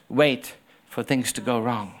don't wait for things to go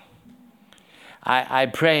wrong. I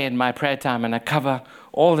pray in my prayer time, and I cover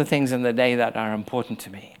all the things in the day that are important to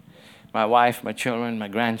me. My wife, my children, my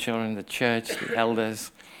grandchildren, the church, the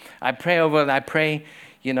elders. I pray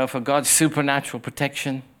for God's supernatural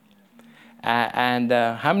protection. And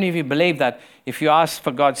how many of you believe that if you ask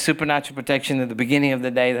for God's supernatural protection at the beginning of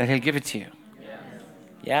the day, that He'll give it to you? Yes.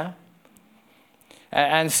 Yeah?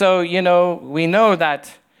 And so, we know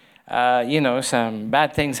that, some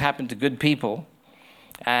bad things happen to good people.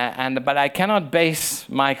 But I cannot base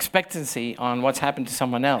my expectancy on what's happened to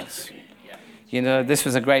someone else. This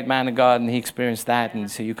was a great man of God, and he experienced that, and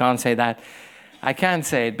so you can't say that. I can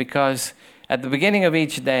say it because at the beginning of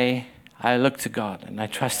each day, I look to God, and I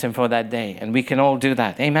trust Him for that day, and we can all do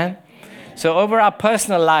that. Amen? So over our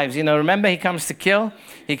personal lives, remember, He comes to kill,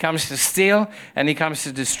 He comes to steal, and He comes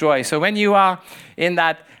to destroy. So when you are in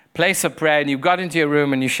that place of prayer, and you've got into your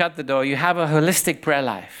room, and you shut the door, you have a holistic prayer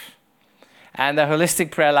life. And the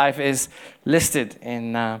holistic prayer life is listed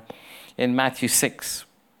in Matthew 6.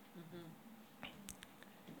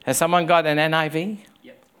 Has someone got an NIV?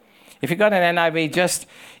 Yep. If you got an NIV, just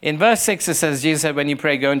in verse 6 it says, Jesus said, when you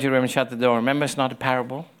pray, go into your room and shut the door. Remember, it's not a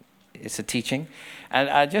parable. It's a teaching. And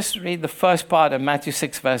I just read the first part of Matthew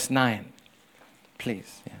 6, verse 9.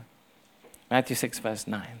 Please. Yeah. Matthew 6, verse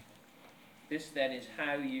 9. This then is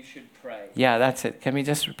how you should pray. Yeah, that's it. Can we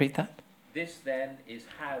just repeat that? This then is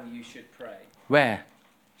how you should pray. Where?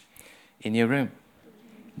 In your room.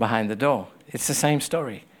 Behind the door. It's the same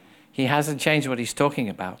story. He hasn't changed what he's talking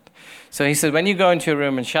about. So he said, when you go into your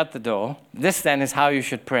room and shut the door, this then is how you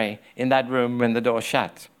should pray in that room when the door's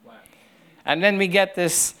shut. Wow. And then we get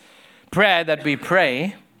this prayer that we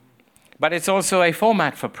pray, but it's also a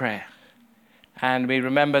format for prayer. And we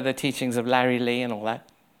remember the teachings of Larry Lee and all that,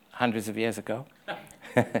 hundreds of years ago.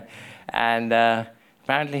 And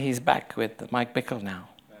apparently he's back with Mike Bickle now.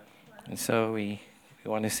 And so we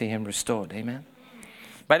want to see him restored. Amen?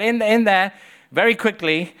 But in there, very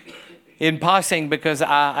quickly, in passing, because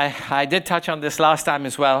I did touch on this last time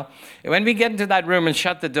as well, when we get into that room and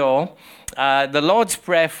shut the door, the Lord's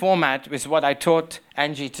Prayer format is what I taught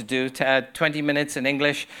Angie to do, 20 minutes in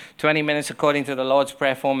English, 20 minutes according to the Lord's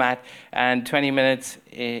Prayer format, and 20 minutes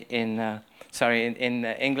in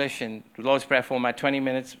English, in the Lord's Prayer format, 20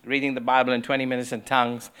 minutes reading the Bible and 20 minutes in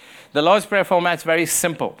tongues. The Lord's Prayer format is very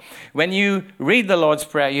simple. When you read the Lord's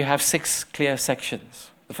Prayer, you have 6 clear sections.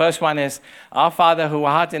 The first one is, Our Father who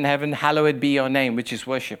art in heaven, hallowed be your name, which is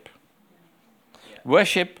worship. Yeah.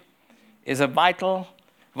 Worship is a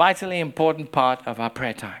vitally important part of our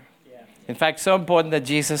prayer time. Yeah. In fact, so important that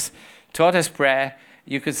Jesus taught us prayer,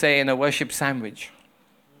 you could say, in a worship sandwich.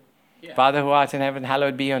 Yeah. Father who art in heaven,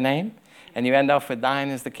 hallowed be your name. And you end off with, thine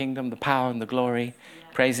is the kingdom, the power, and the glory,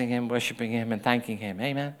 praising Him, worshiping Him, and thanking Him.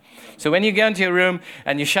 Amen? So when you go into your room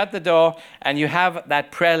and you shut the door and you have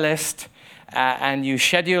that prayer list, and you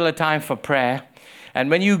schedule a time for prayer. And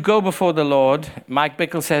when you go before the Lord, Mike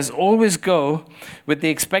Bickle says, always go with the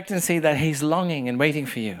expectancy that He's longing and waiting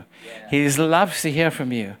for you. Yeah. He loves to hear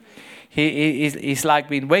from you. He's like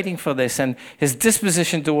been waiting for this. And His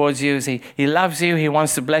disposition towards you is He loves you. He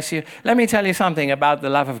wants to bless you. Let me tell you something about the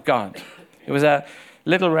love of God. It was a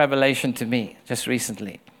little revelation to me just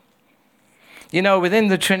recently. Within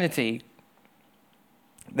the Trinity,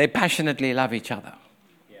 they passionately love each other.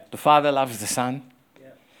 The Father loves the Son,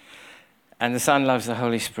 and the Son loves the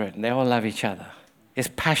Holy Spirit, and they all love each other. It's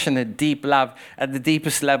passionate, deep love at the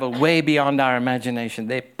deepest level, way beyond our imagination.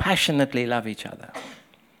 They passionately love each other.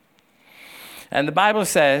 And the Bible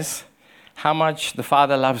says how much the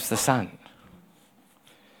Father loves the Son.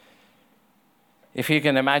 if you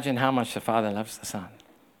can imagine how much the Father loves the Son.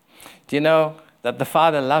 Do you know that the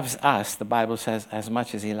Father loves us, the Bible says, as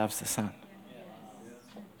much as he loves the Son?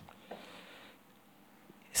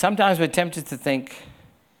 Sometimes we're tempted to think,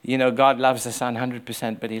 God loves the Son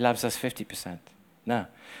 100%, but he loves us 50%. No.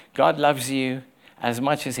 God loves you as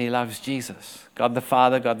much as he loves Jesus. God the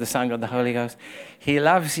Father, God the Son, God the Holy Ghost. He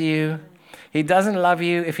loves you. He doesn't love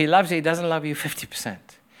you. If he loves you, he doesn't love you 50%.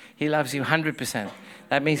 He loves you 100%.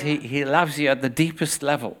 That means he loves you at the deepest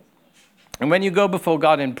level. And when you go before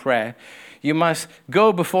God in prayer, you must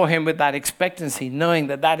go before him with that expectancy, knowing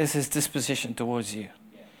that that is his disposition towards you.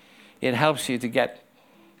 It helps you to get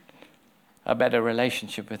a better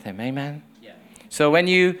relationship with him. Amen? Yeah. So when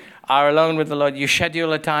you are alone with the Lord, you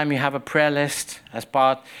schedule a time, you have a prayer list as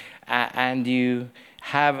part, and you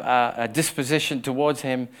have a disposition towards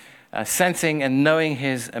him, sensing and knowing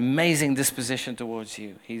his amazing disposition towards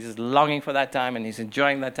you. He's longing for that time, and he's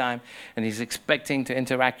enjoying that time, and he's expecting to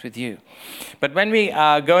interact with you. But when we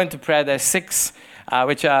go into prayer, there's 6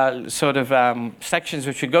 which are sort of sections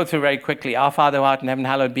which we go through very quickly. Our Father who art in heaven,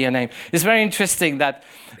 hallowed be your name. It's very interesting that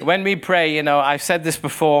when we pray, I've said this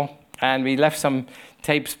before, and we left some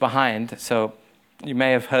tapes behind, so you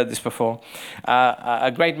may have heard this before.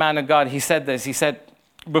 A great man of God, he said this. He said,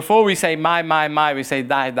 before we say my, we say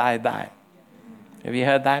thy, thy, thy. Have you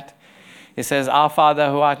heard that? It says, Our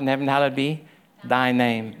Father who art in heaven, hallowed be thy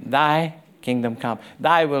name. Thy kingdom come.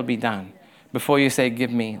 Thy will be done. Before you say,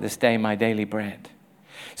 give me this day my daily bread.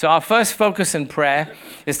 So our first focus in prayer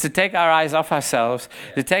is to take our eyes off ourselves,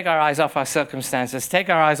 to take our eyes off our circumstances, take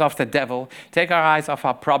our eyes off the devil, take our eyes off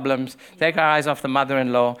our problems, take our eyes off the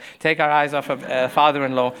mother-in-law, take our eyes off of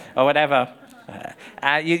father-in-law, or whatever.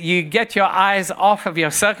 You get your eyes off of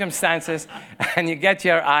your circumstances, and you get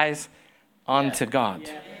your eyes onto God.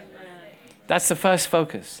 That's the first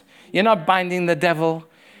focus. You're not binding the devil.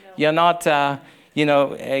 You're not...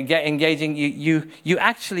 engaging, you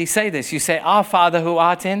actually say this. You say, Our Father who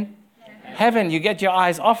art in heaven. You get your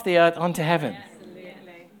eyes off the earth onto heaven.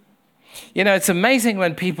 Absolutely. It's amazing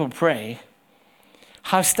when people pray,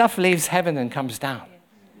 how stuff leaves heaven and comes down.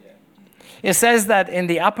 It says that in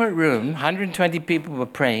the upper room, 120 people were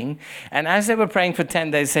praying, and as they were praying for 10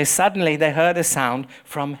 days, suddenly they heard a sound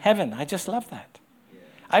from heaven. I just love that.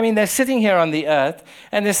 I mean, they're sitting here on the earth,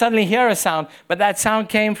 and they suddenly hear a sound, but that sound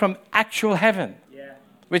came from actual heaven,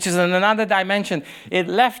 which is in another dimension. It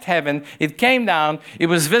left heaven, it came down, it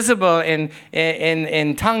was visible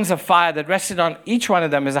in tongues of fire that rested on each one of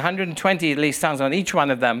them. There's 120 at least tongues on each one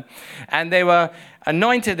of them, and they were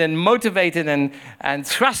anointed and motivated and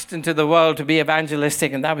thrust into the world to be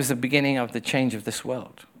evangelistic, and that was the beginning of the change of this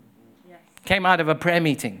world. Yes. Came out of a prayer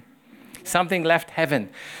meeting. Something left heaven.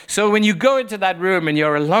 So when you go into that room and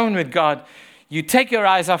you're alone with God, you take your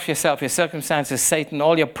eyes off yourself, your circumstances, Satan,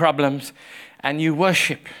 all your problems, and you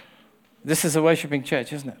worship. This is a worshiping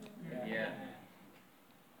church, isn't it? Yeah.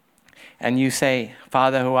 And you say,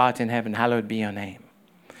 Father who art in heaven, hallowed be your name.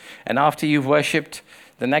 And after you've worshipped,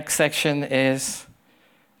 the next section is,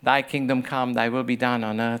 Thy kingdom come, thy will be done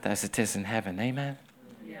on earth as it is in heaven. Amen?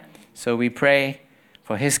 Yeah. So we pray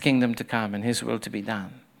for his kingdom to come and his will to be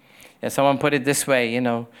done. Yeah, someone put it this way,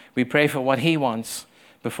 we pray for what he wants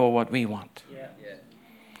before what we want. Yeah. Yeah.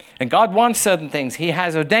 And God wants certain things. He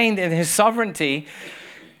has ordained in his sovereignty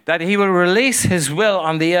that he will release his will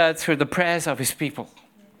on the earth through the prayers of his people.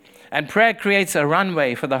 And prayer creates a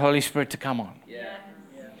runway for the Holy Spirit to come on. Yeah.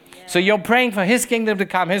 So you're praying for his kingdom to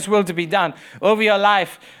come, his will to be done over your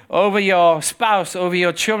life, over your spouse, over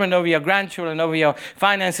your children, over your grandchildren, over your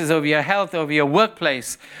finances, over your health, over your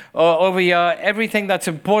workplace, or over your everything that's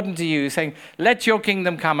important to you. Saying, let your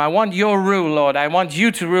kingdom come. I want your rule, Lord. I want you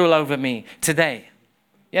to rule over me today.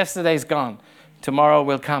 Yesterday's gone. Tomorrow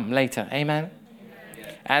will come later. Amen?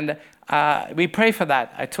 And we pray for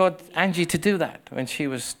that. I taught Angie to do that when she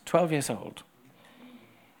was 12 years old.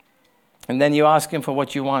 And then you ask him for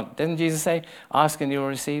what you want. Didn't Jesus say, ask and you will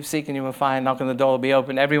receive, seek and you will find, knock on the door will be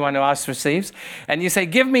open. Everyone who asks receives. And you say,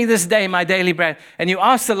 give me this day my daily bread. And you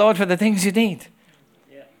ask the Lord for the things you need.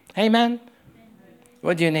 Yeah. Amen?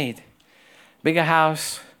 What do you need? Bigger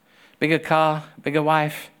house, bigger car, bigger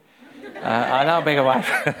wife. No, bigger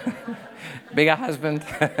wife. Bigger husband.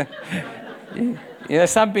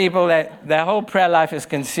 Some people, their whole prayer life is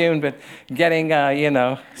consumed with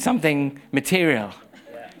getting, something material.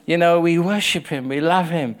 We worship him. We love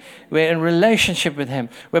him. We're in relationship with him.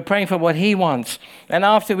 We're praying for what he wants. And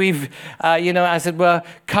after we've, as it were,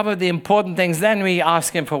 covered the important things, then we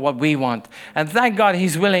ask him for what we want. And thank God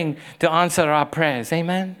he's willing to answer our prayers.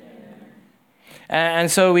 Amen?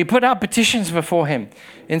 And so we put our petitions before him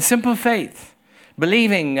in simple faith,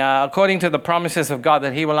 believing according to the promises of God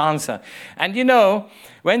that he will answer. And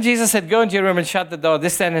when Jesus said, go into your room and shut the door,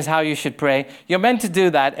 this then is how you should pray, you're meant to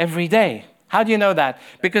do that every day. How do you know that?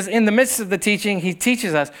 Because in the midst of the teaching, he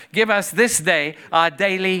teaches us, give us this day our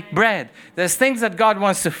daily bread. There's things that God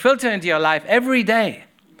wants to filter into your life every day.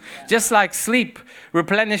 Just like sleep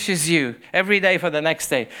replenishes you every day for the next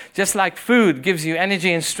day. Just like food gives you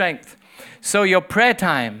energy and strength. So your prayer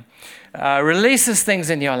time releases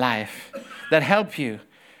things in your life that help you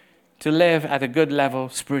to live at a good level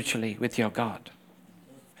spiritually with your God.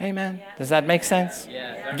 Amen. Does that make sense?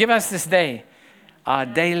 Yeah. Give us this day our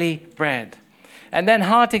daily bread. And then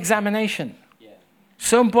heart examination. Yeah.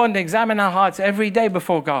 So important to examine our hearts every day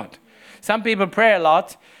before God. Some people pray a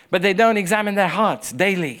lot, but they don't examine their hearts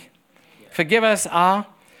daily. Yeah. Forgive us our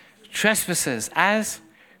trespasses as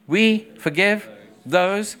we forgive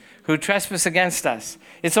those who trespass against us.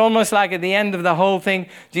 It's almost like at the end of the whole thing,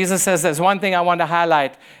 Jesus says, there's one thing I want to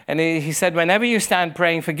highlight. And he said, whenever you stand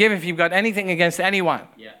praying, forgive if you've got anything against anyone.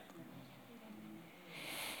 Yeah.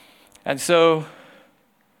 And so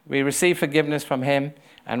we receive forgiveness from him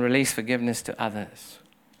and release forgiveness to others.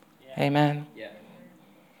 Yeah. Amen. Yeah.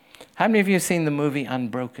 How many of you have seen the movie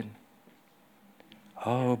Unbroken?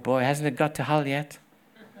 Oh boy, hasn't it got to Hull yet?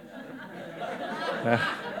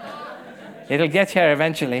 It'll get here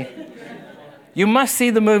eventually. You must see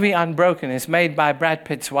the movie Unbroken. It's made by Brad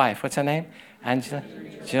Pitt's wife. What's her name? Angela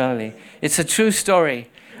Jolie. It's a true story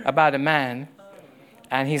about a man,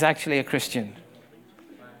 and he's actually a Christian.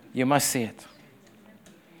 You must see it.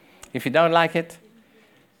 If you don't like it,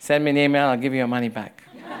 send me an email. I'll give you your money back.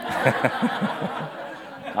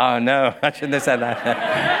 Oh, no. I shouldn't have said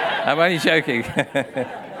that. I'm only joking.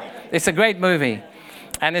 It's a great movie.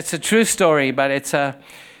 And it's a true story, but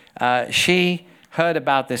she heard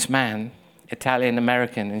about this man,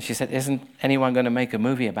 Italian-American, and she said, isn't anyone going to make a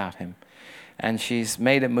movie about him? And she's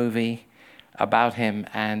made a movie about him,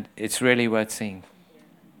 and it's really worth seeing.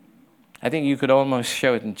 I think you could almost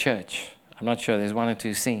show it in church. I'm not sure, there's one or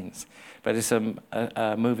two scenes. But it's a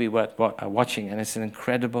movie worth watching, and it's an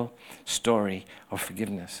incredible story of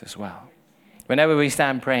forgiveness as well. Whenever we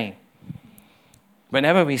stand praying,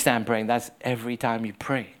 that's every time you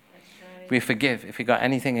pray. We forgive if you got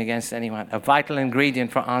anything against anyone. A vital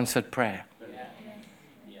ingredient for answered prayer.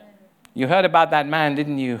 You heard about that man,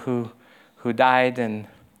 didn't you, who died, and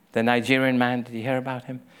the Nigerian man, did you hear about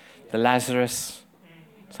him? The Lazarus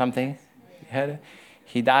something? You heard it?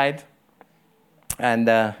 He died,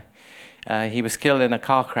 and he was killed in a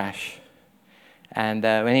car crash. And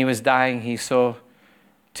when he was dying, he saw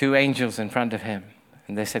two angels in front of him.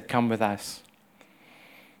 And they said, come with us.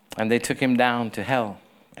 And they took him down to hell.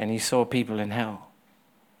 And he saw people in hell.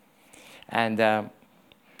 And the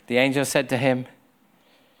angel said to him,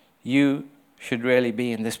 you should really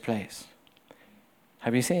be in this place.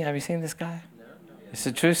 Have you seen this guy? No. It's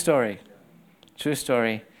a true story. True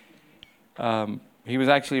story. He was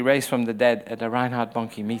actually raised from the dead at a Reinhard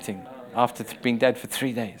Bonnke meeting after being dead for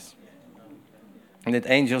 3 days. And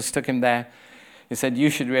the angels took him there. He said,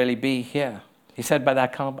 you should really be here. He said, but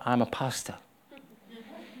I'm a pastor.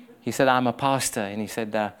 He said, I'm a pastor. And he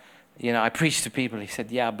said, I preach to people. He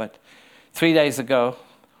said, yeah, but 3 days ago,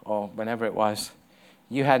 or whenever it was,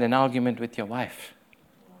 you had an argument with your wife.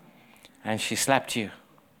 And she slapped you,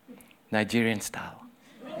 Nigerian style.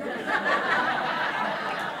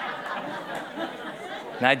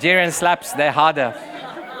 Nigerian slaps, they're harder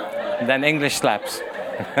than English slaps.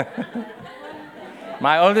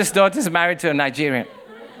 My oldest daughter is married to a Nigerian,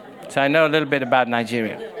 so I know a little bit about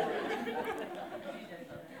Nigeria.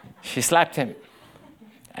 She slapped him,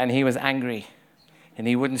 and he was angry, and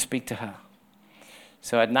he wouldn't speak to her.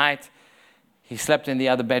 So at night, he slept in the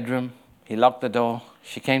other bedroom. He locked the door.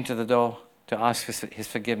 She came to the door to ask for his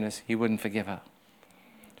forgiveness. He wouldn't forgive her.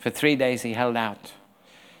 For 3 days, he held out.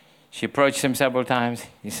 She approached him several times.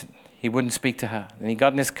 He wouldn't speak to her. And he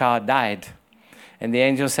got in his car, died. And the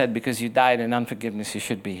angel said, because you died in unforgiveness, you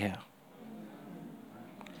should be here.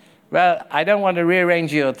 Well, I don't want to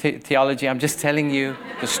rearrange your theology. I'm just telling you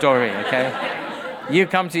the story, okay? You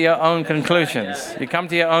come to your own conclusions. You come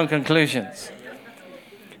to your own conclusions.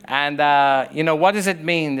 And, what does it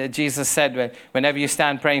mean that Jesus said, whenever you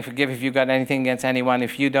stand praying, forgive if you've got anything against anyone.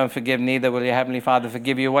 If you don't forgive, neither will your Heavenly Father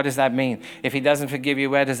forgive you. What does that mean? If he doesn't forgive you,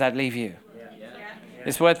 where does that leave you?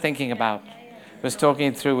 It's worth thinking about. I was talking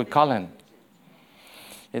it through with Colin.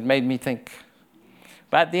 It made me think.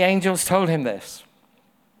 But the angels told him this.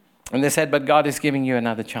 And they said, but God is giving you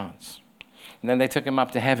another chance. And then they took him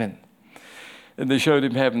up to heaven. And they showed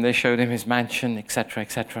him heaven. They showed him his mansion, etc.,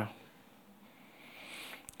 etc.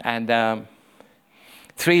 And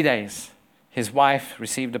 3 days, His wife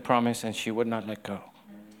received a promise and she would not let go.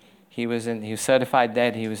 He was certified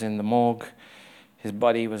dead. He was in the morgue. His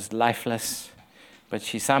body was lifeless. But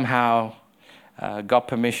she somehow got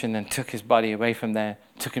permission and took his body away from there,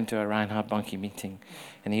 took him to a Reinhard Bonnke meeting.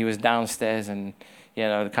 And he was downstairs and,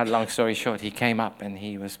 to cut a long story short, he came up and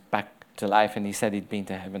he was back to life and he said he'd been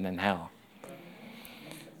to heaven and hell.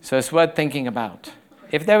 So it's worth thinking about.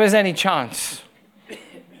 If there was any chance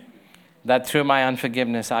that through my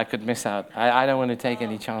unforgiveness I could miss out, I don't want to take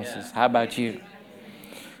any chances. How about you?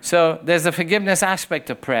 So there's a forgiveness aspect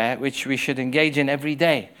of prayer which we should engage in every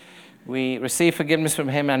day. We receive forgiveness from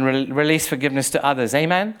Him and release forgiveness to others.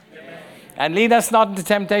 Amen? Amen? And lead us not into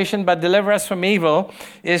temptation, but deliver us from evil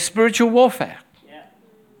is spiritual warfare. Yeah.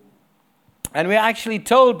 And we're actually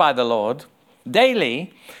told by the Lord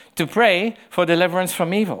daily to pray for deliverance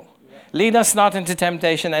from evil. Yeah. Lead us not into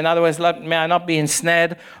temptation. In other words, may I not be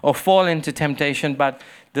ensnared or fall into temptation, but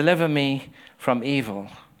deliver me from evil.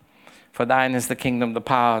 For thine is the kingdom, the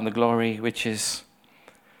power, and the glory, which is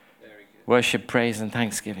worship, praise, and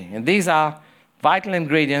thanksgiving. And these are vital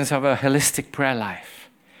ingredients of a holistic prayer life.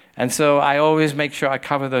 And so I always make sure I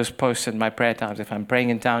cover those posts in my prayer times. If I'm praying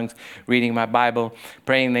in tongues, reading my Bible,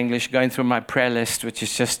 praying in English, going through my prayer list,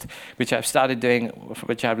 which I've started doing,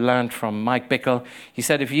 which I've learned from Mike Bickle. He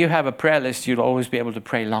said, if you have a prayer list, you'll always be able to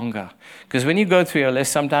pray longer. Because when you go through your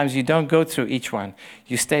list, sometimes you don't go through each one.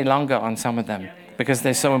 You stay longer on some of them because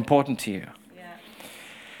they're so important to you.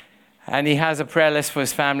 And he has a prayer list for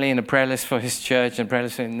his family and a prayer list for his church and prayer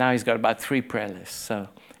list. Now he's got about 3 prayer lists. So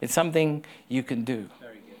it's something you can do.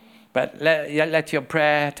 Very good. But let your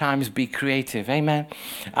prayer times be creative. Amen.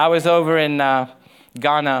 I was over in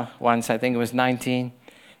Ghana once. I think it was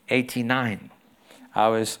 1989. I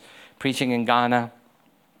was preaching in Ghana.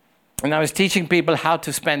 And I was teaching people how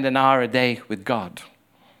to spend an hour a day with God.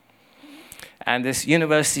 And this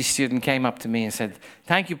university student came up to me and said,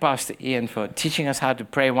 thank you, Pastor Ian, for teaching us how to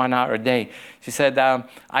pray 1 hour a day. She said,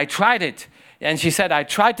 I tried it. And she said, I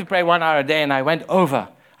tried to pray 1 hour a day and I went over.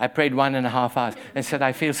 I prayed 1.5 hours. And said,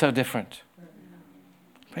 I feel so different.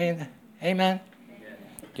 Praying, amen.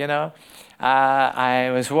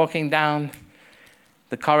 I was walking down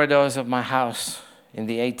the corridors of my house in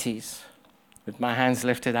the 80s with my hands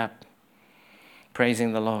lifted up,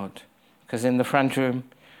 praising the Lord. Because in the front room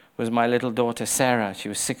was my little daughter, Sarah. She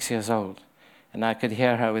was 6 years old. And I could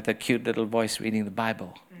hear her with a cute little voice reading the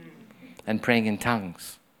Bible and praying in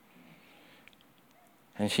tongues.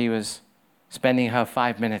 And she was spending her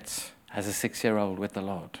 5 minutes as a 6-year-old with the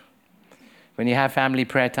Lord. When you have family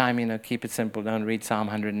prayer time, keep it simple. Don't read Psalm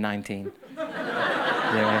 119.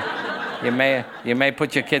 You may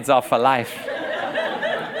put your kids off for life.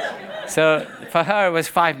 So for her, it was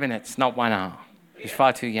 5 minutes, not 1 hour. She's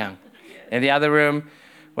far too young. In the other room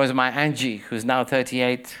was my Angie, who's now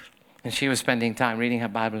 38, and she was spending time reading her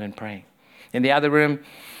Bible and praying. In the other room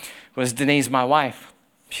was Denise, my wife.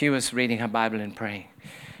 She was reading her Bible and praying.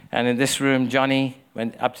 And in this room, Johnny,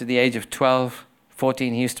 went up to the age of 12,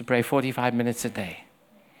 14, he used to pray 45 minutes a day.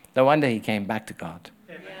 No wonder he came back to God.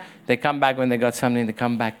 Yeah. They come back when they got something to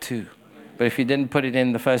come back to. But if you didn't put it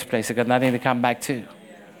in the first place, they got nothing to come back to.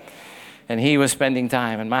 And he was spending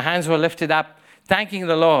time. And my hands were lifted up, thanking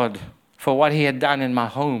the Lord for what He had done in my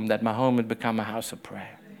home, that my home had become a house of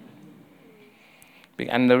prayer.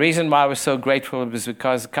 And the reason why I was so grateful was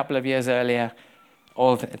because a couple of years earlier,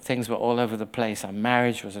 things were all over the place. Our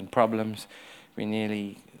marriage was in problems. We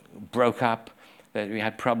nearly broke up. We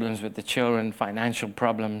had problems with the children, financial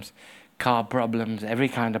problems, car problems, every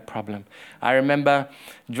kind of problem. I remember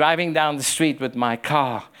driving down the street with my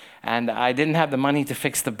car, and I didn't have the money to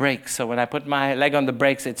fix the brakes. So when I put my leg on the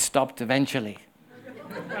brakes, it stopped eventually.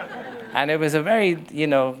 And it was a very,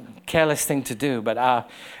 careless thing to do. But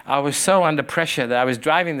I was so under pressure that I was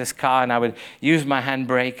driving this car and I would use my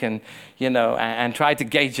handbrake and try to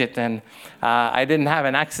gauge it. And I didn't have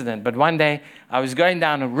an accident. But one day I was going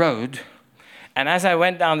down a road. And as I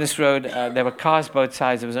went down this road, there were cars both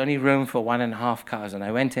sides. There was only room for 1.5 cars. And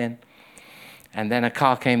I went in. And then a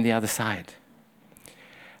car came the other side.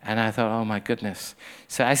 And I thought, oh, my goodness.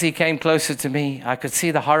 So as he came closer to me, I could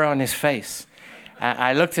see the horror on his face.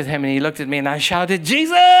 I looked at him and he looked at me and I shouted,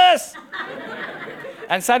 Jesus!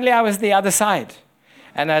 And suddenly I was the other side.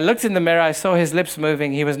 And I looked in the mirror, I saw his lips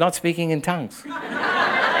moving. He was not speaking in tongues. I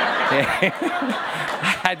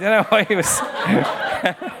don't know what he was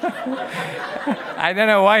I don't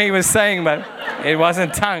know what he was saying, but it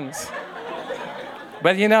wasn't tongues.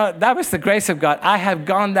 But that was the grace of God. I have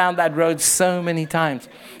gone down that road so many times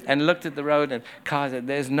and looked at the road and cars,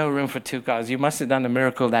 there's no room for 2 cars. You must have done a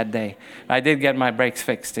miracle that day. I did get my brakes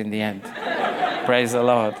fixed in the end. Praise the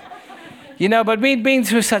Lord. But we'd been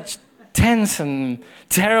through such tense and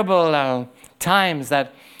terrible times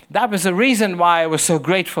that was the reason why I was so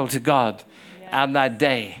grateful to God on that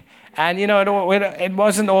day. And it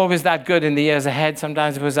wasn't always that good in the years ahead.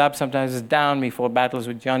 Sometimes it was up, sometimes it was down. Before battles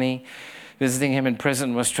with Johnny, visiting him in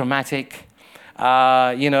prison was traumatic.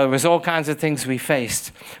 There was all kinds of things we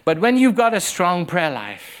faced. But when you've got a strong prayer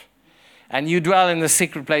life and you dwell in the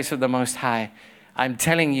secret place of the Most High, I'm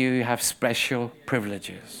telling you, you have special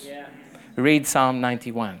privileges. Yeah. Read Psalm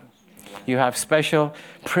 91. You have special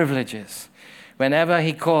privileges. Whenever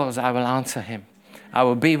he calls, I will answer him. I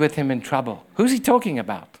will be with him in trouble. Who's he talking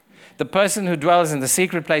about? The person who dwells in the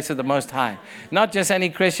secret place of the Most High. Not just any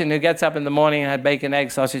Christian who gets up in the morning and had bacon,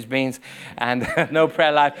 eggs, sausage, beans, and no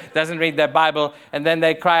prayer life, doesn't read their Bible, and then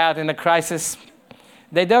they cry out in a crisis.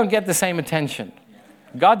 They don't get the same attention.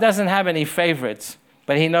 God doesn't have any favorites,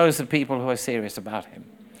 but he knows the people who are serious about him,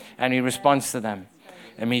 and he responds to them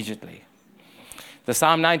immediately. The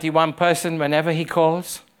Psalm 91 person, whenever he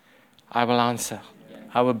calls, I will answer.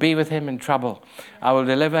 I will be with him in trouble. I will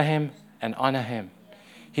deliver him and honor him.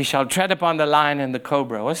 He shall tread upon the lion and the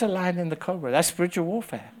cobra. What's a lion and the cobra? That's spiritual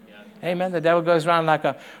warfare. Yeah. Amen. The devil goes around like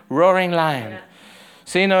a roaring lion. Yeah.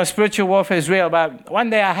 So, spiritual warfare is real. But one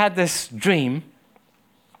day I had this dream,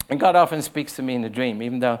 and God often speaks to me in a dream,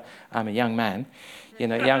 even though I'm a young man.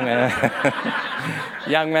 Young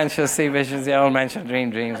men shall see visions, the old men shall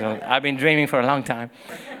dream dreams. I've been dreaming for a long time.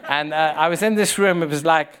 And I was in this room. It was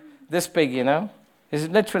like this big, It's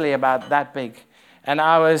literally about that big. And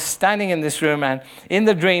I was standing in this room, and in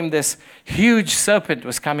the dream, this huge serpent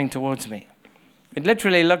was coming towards me. It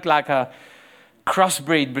literally looked like a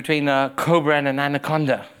crossbreed between a cobra and an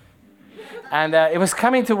anaconda. And it was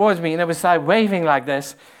coming towards me, and it was like waving like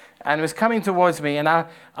this. And it was coming towards me, and I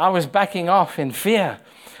was backing off in fear.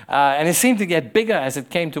 And it seemed to get bigger as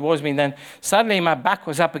it came towards me. And then suddenly my back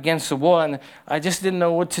was up against the wall, and I just didn't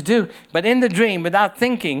know what to do. But in the dream, without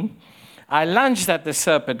thinking, I lunged at the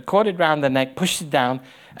serpent, caught it round the neck, pushed it down,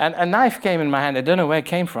 and a knife came in my hand. I don't know where it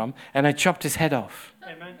came from, and I chopped his head off.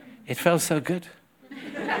 Amen. It felt so good.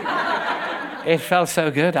 It felt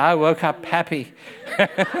so good. I woke up happy.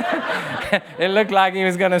 It looked like he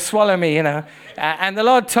was going to swallow me, And the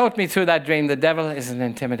Lord taught me through that dream, the devil is an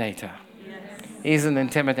intimidator. Yes. He's an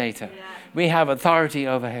intimidator. Yeah. We have authority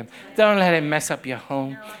over him. Don't let him mess up your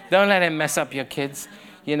home. Don't let him mess up your kids.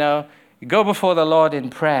 Go before the Lord in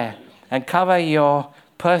prayer and cover your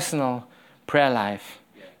personal prayer life,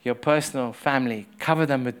 your personal family. Cover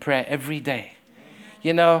them with prayer every day.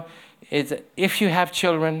 If you have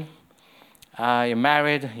children, you're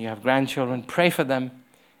married, you have grandchildren, pray for them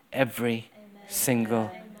every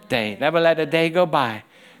single day. Never let a day go by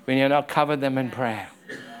when you're not cover them in prayer.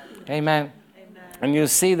 Amen. And you'll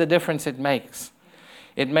see the difference it makes.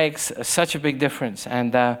 It makes such a big difference.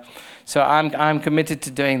 And so I'm committed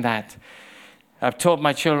to doing that. I've taught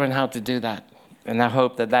my children how to do that. And I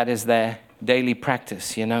hope that is their daily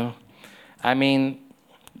practice, I mean,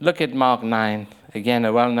 look at Mark 9. Again,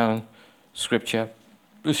 a well-known scripture.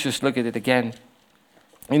 Let's just look at it again.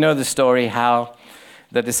 You know the story how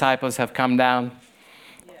the disciples have come down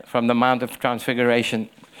from the Mount of Transfiguration.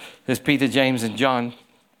 There's Peter, James, and John.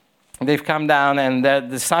 They've come down, and the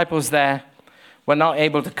disciples there were not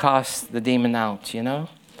able to cast the demon out,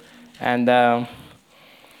 And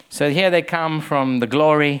so here they come from the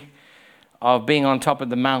glory of being on top of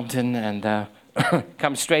the mountain and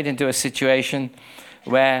come straight into a situation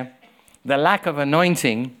where the lack of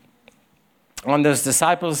anointing on those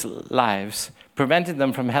disciples' lives prevented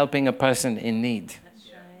them from helping a person in need. That's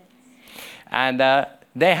right. And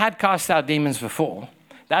they had cast out demons before.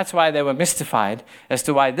 That's why they were mystified as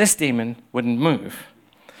to why this demon wouldn't move.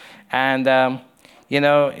 And,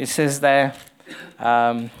 it says there,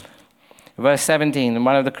 verse 17, and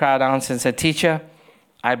one of the crowd answered and said, Teacher,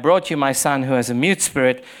 I brought you my son who has a mute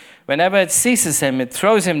spirit. Whenever it seizes him, it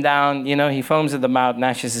throws him down. He foams at the mouth,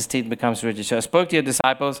 gnashes his teeth, becomes rigid. So I spoke to your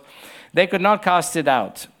disciples. They could not cast it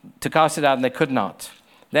out. To cast it out, and they could not.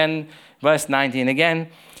 Then, verse 19 again,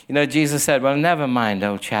 Jesus said, well, never mind,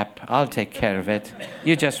 old chap. I'll take care of it.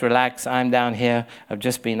 You just relax. I'm down here. I've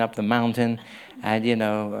just been up the mountain. And,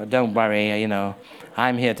 don't worry,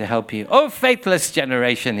 I'm here to help you. Oh, faithless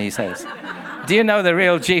generation, he says. Do you know the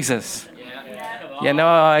real Jesus?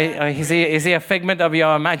 Is he a figment of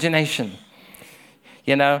your imagination?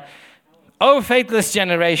 Oh, faithless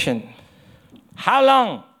generation, how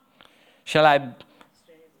long shall I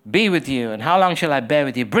be with you, and how long shall I bear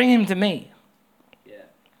with you? Bring him to me. Yeah.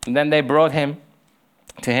 And then they brought him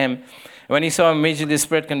to him. When he saw him, immediately the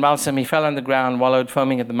spirit convulsed him. He fell on the ground, wallowed,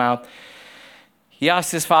 foaming at the mouth. He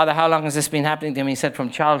asked his father, how long has this been happening to him? He said,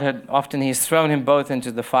 from childhood. Often he's thrown him both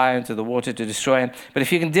into the fire, into the water to destroy him. But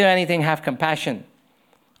if you can do anything, have compassion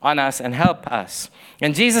on us and help us.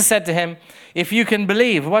 And Jesus said to him, if you can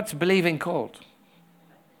believe, what's believing called?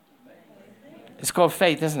 It's called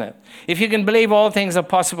faith, isn't it? If you can believe, all things are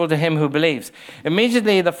possible to him who believes.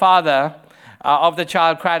 Immediately the father of the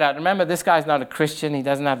child cried out. Remember, this guy's not a Christian. He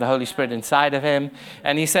doesn't have the Holy Spirit inside of him.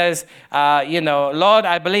 And he says, Lord,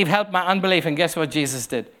 I believe, help my unbelief. And guess what Jesus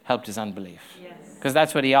did? Helped his unbelief. Because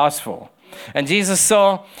that's what he asked for. And Jesus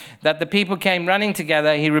saw that the people came running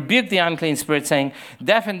together. He rebuked the unclean spirit, saying,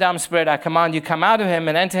 deaf and dumb spirit, I command you, come out of him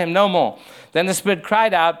and enter him no more. Then the spirit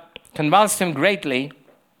cried out, convulsed him greatly,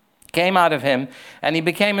 came out of him, and he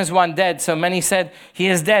became as one dead. So many said, he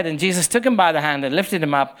is dead. And Jesus took him by the hand and lifted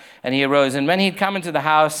him up, and he arose. And when he had come into the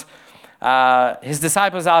house, his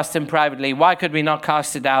disciples asked him privately, why could we not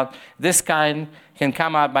cast it out? This kind can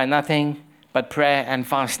come out by nothing but prayer and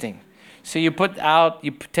fasting. So you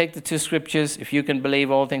take the two scriptures, if you can believe,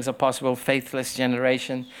 all things are possible, faithless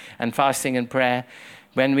generation, and fasting and prayer.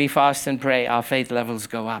 When we fast and pray, our faith levels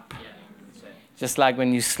go up. Just like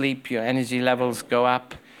when you sleep, your energy levels go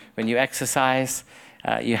up. When you exercise,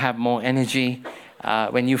 you have more energy.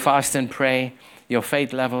 When you fast and pray, your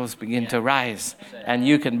faith levels begin to rise. And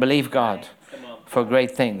you can believe God for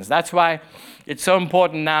great things. That's why it's so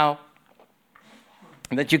important now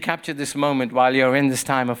that you capture this moment while you're in this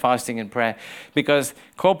time of fasting and prayer. Because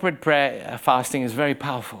corporate prayer, fasting is very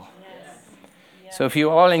powerful. Yes. So if you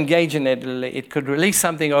all engage in it, it could release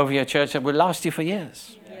something over your church that will last you for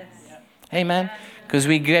years. Yes. Amen? Because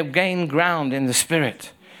we gain ground in the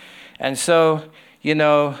Spirit. And so,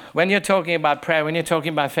 when you're talking about prayer, when you're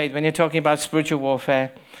talking about faith, when you're talking about spiritual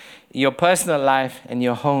warfare, your personal life and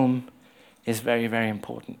your home is very, very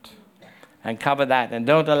important. And cover that. And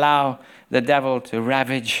don't allow the devil to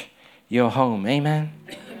ravage your home. Amen?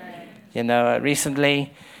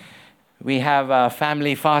 Recently, we have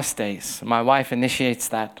family fast days. My wife initiates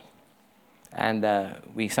that. And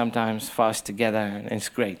we sometimes fast together, and it's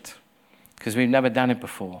great. Because we've never done it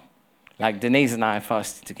before. Like Denise and I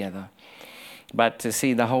fasted together. But to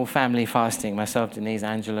see the whole family fasting, myself, Denise,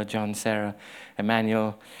 Angela, John, Sarah,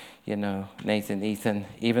 Emmanuel, Nathan, Ethan,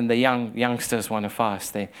 even the youngsters want to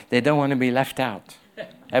fast. They don't want to be left out.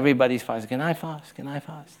 Everybody's fasting. Can I fast? Can I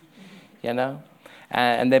fast?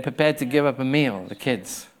 And they're prepared to give up a meal, the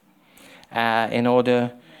kids, in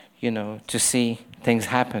order, to see things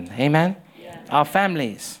happen. Amen? Yeah. Our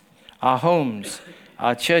families, our homes,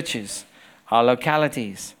 our churches, our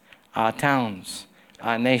localities, our towns,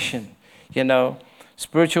 our nation.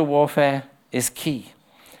 Spiritual warfare is key.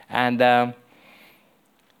 And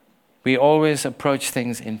we always approach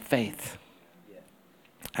things in faith.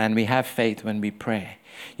 And we have faith when we pray.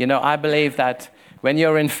 I believe that when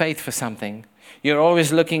you're in faith for something, you're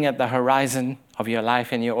always looking at the horizon of your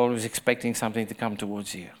life and you're always expecting something to come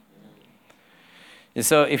towards you. And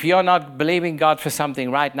so if you're not believing God for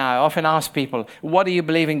something right now, I often ask people, what are you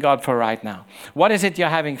believing God for right now? What is it you're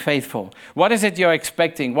having faith for? What is it you're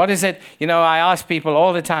expecting? What is it, I ask people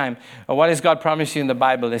all the time, what has God promised you in the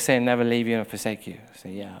Bible? They say, never leave you or forsake you. I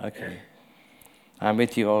say, yeah, okay. I'm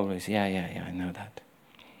with you always. Yeah, I know that.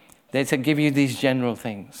 They say, give you these general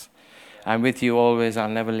things. I'm with you always. I'll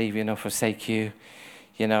never leave you nor forsake you.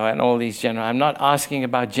 And all these general. I'm not asking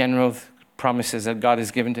about general promises that God has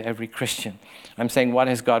given to every Christian. I'm saying, what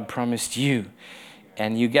has God promised you?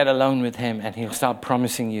 And you get alone with him and he'll start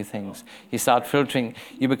promising you things. You start filtering.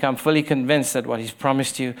 You become fully convinced that what he's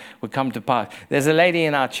promised you will come to pass. There's a lady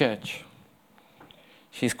in our church.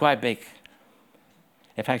 She's quite big.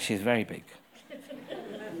 In fact, she's very big.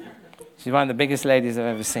 She's one of the biggest ladies I've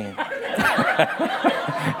ever seen.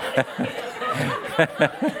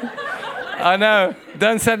 Oh no,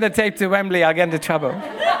 don't send the tape to Wembley, I'll get into trouble.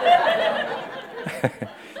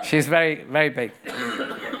 She's very, very big.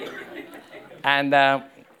 And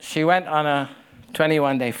she went on a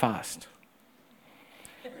 21-day fast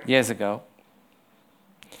years ago.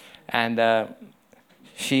 And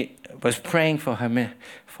she was praying for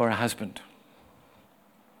her husband.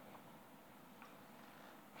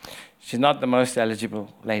 She's not the most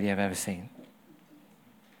eligible lady I've ever seen.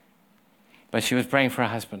 But she was praying for her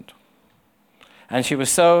husband. And she was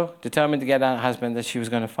so determined to get her husband that she was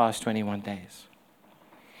going to fast 21 days.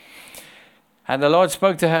 And the Lord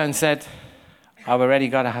spoke to her and said, I've already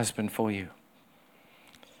got a husband for you.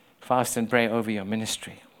 Fast and pray over your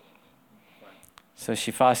ministry. So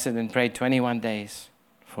she fasted and prayed 21 days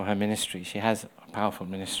for her ministry. She has a powerful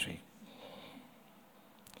ministry.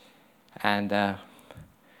 And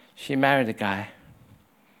she married a guy.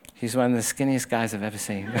 He's one of the skinniest guys I've ever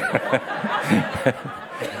seen.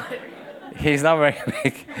 He's not very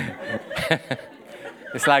big.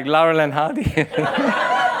 It's like Laurel and Hardy.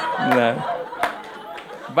 No.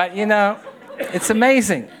 But you know, it's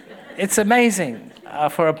amazing. It's amazing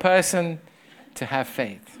for a person to have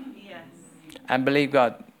faith and believe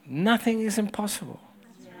God. Nothing is impossible.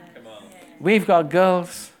 Come on. We've got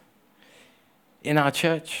girls in our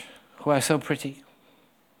church who are so pretty,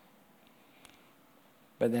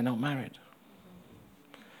 but they're not married.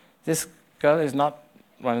 This girl is not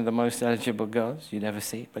one of the most eligible girls you'd ever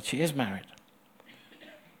see, but she is married.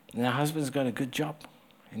 And her husband's got a good job,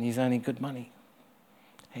 and he's earning good money.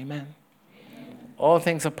 Amen. All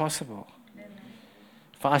things are possible.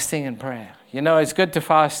 Fasting and prayer. You know, it's good to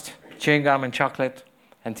fast chewing gum and chocolate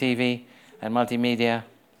and TV and multimedia.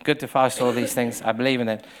 Good to fast all these things. I believe in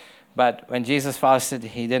it. But when Jesus fasted,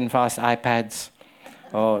 he didn't fast iPads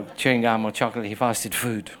or chewing gum or chocolate. He fasted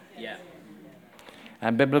food. Yeah.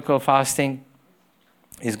 And biblical fasting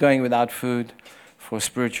is going without food for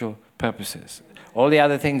spiritual purposes. All the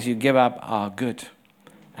other things you give up are good.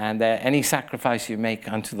 And any sacrifice you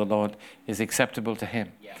make unto the Lord is acceptable to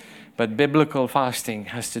him. Yeah. But biblical fasting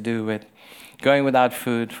has to do with going without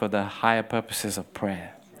food for the higher purposes of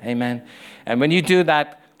prayer. Amen. And when you do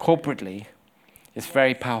that corporately, it's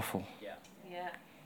very powerful.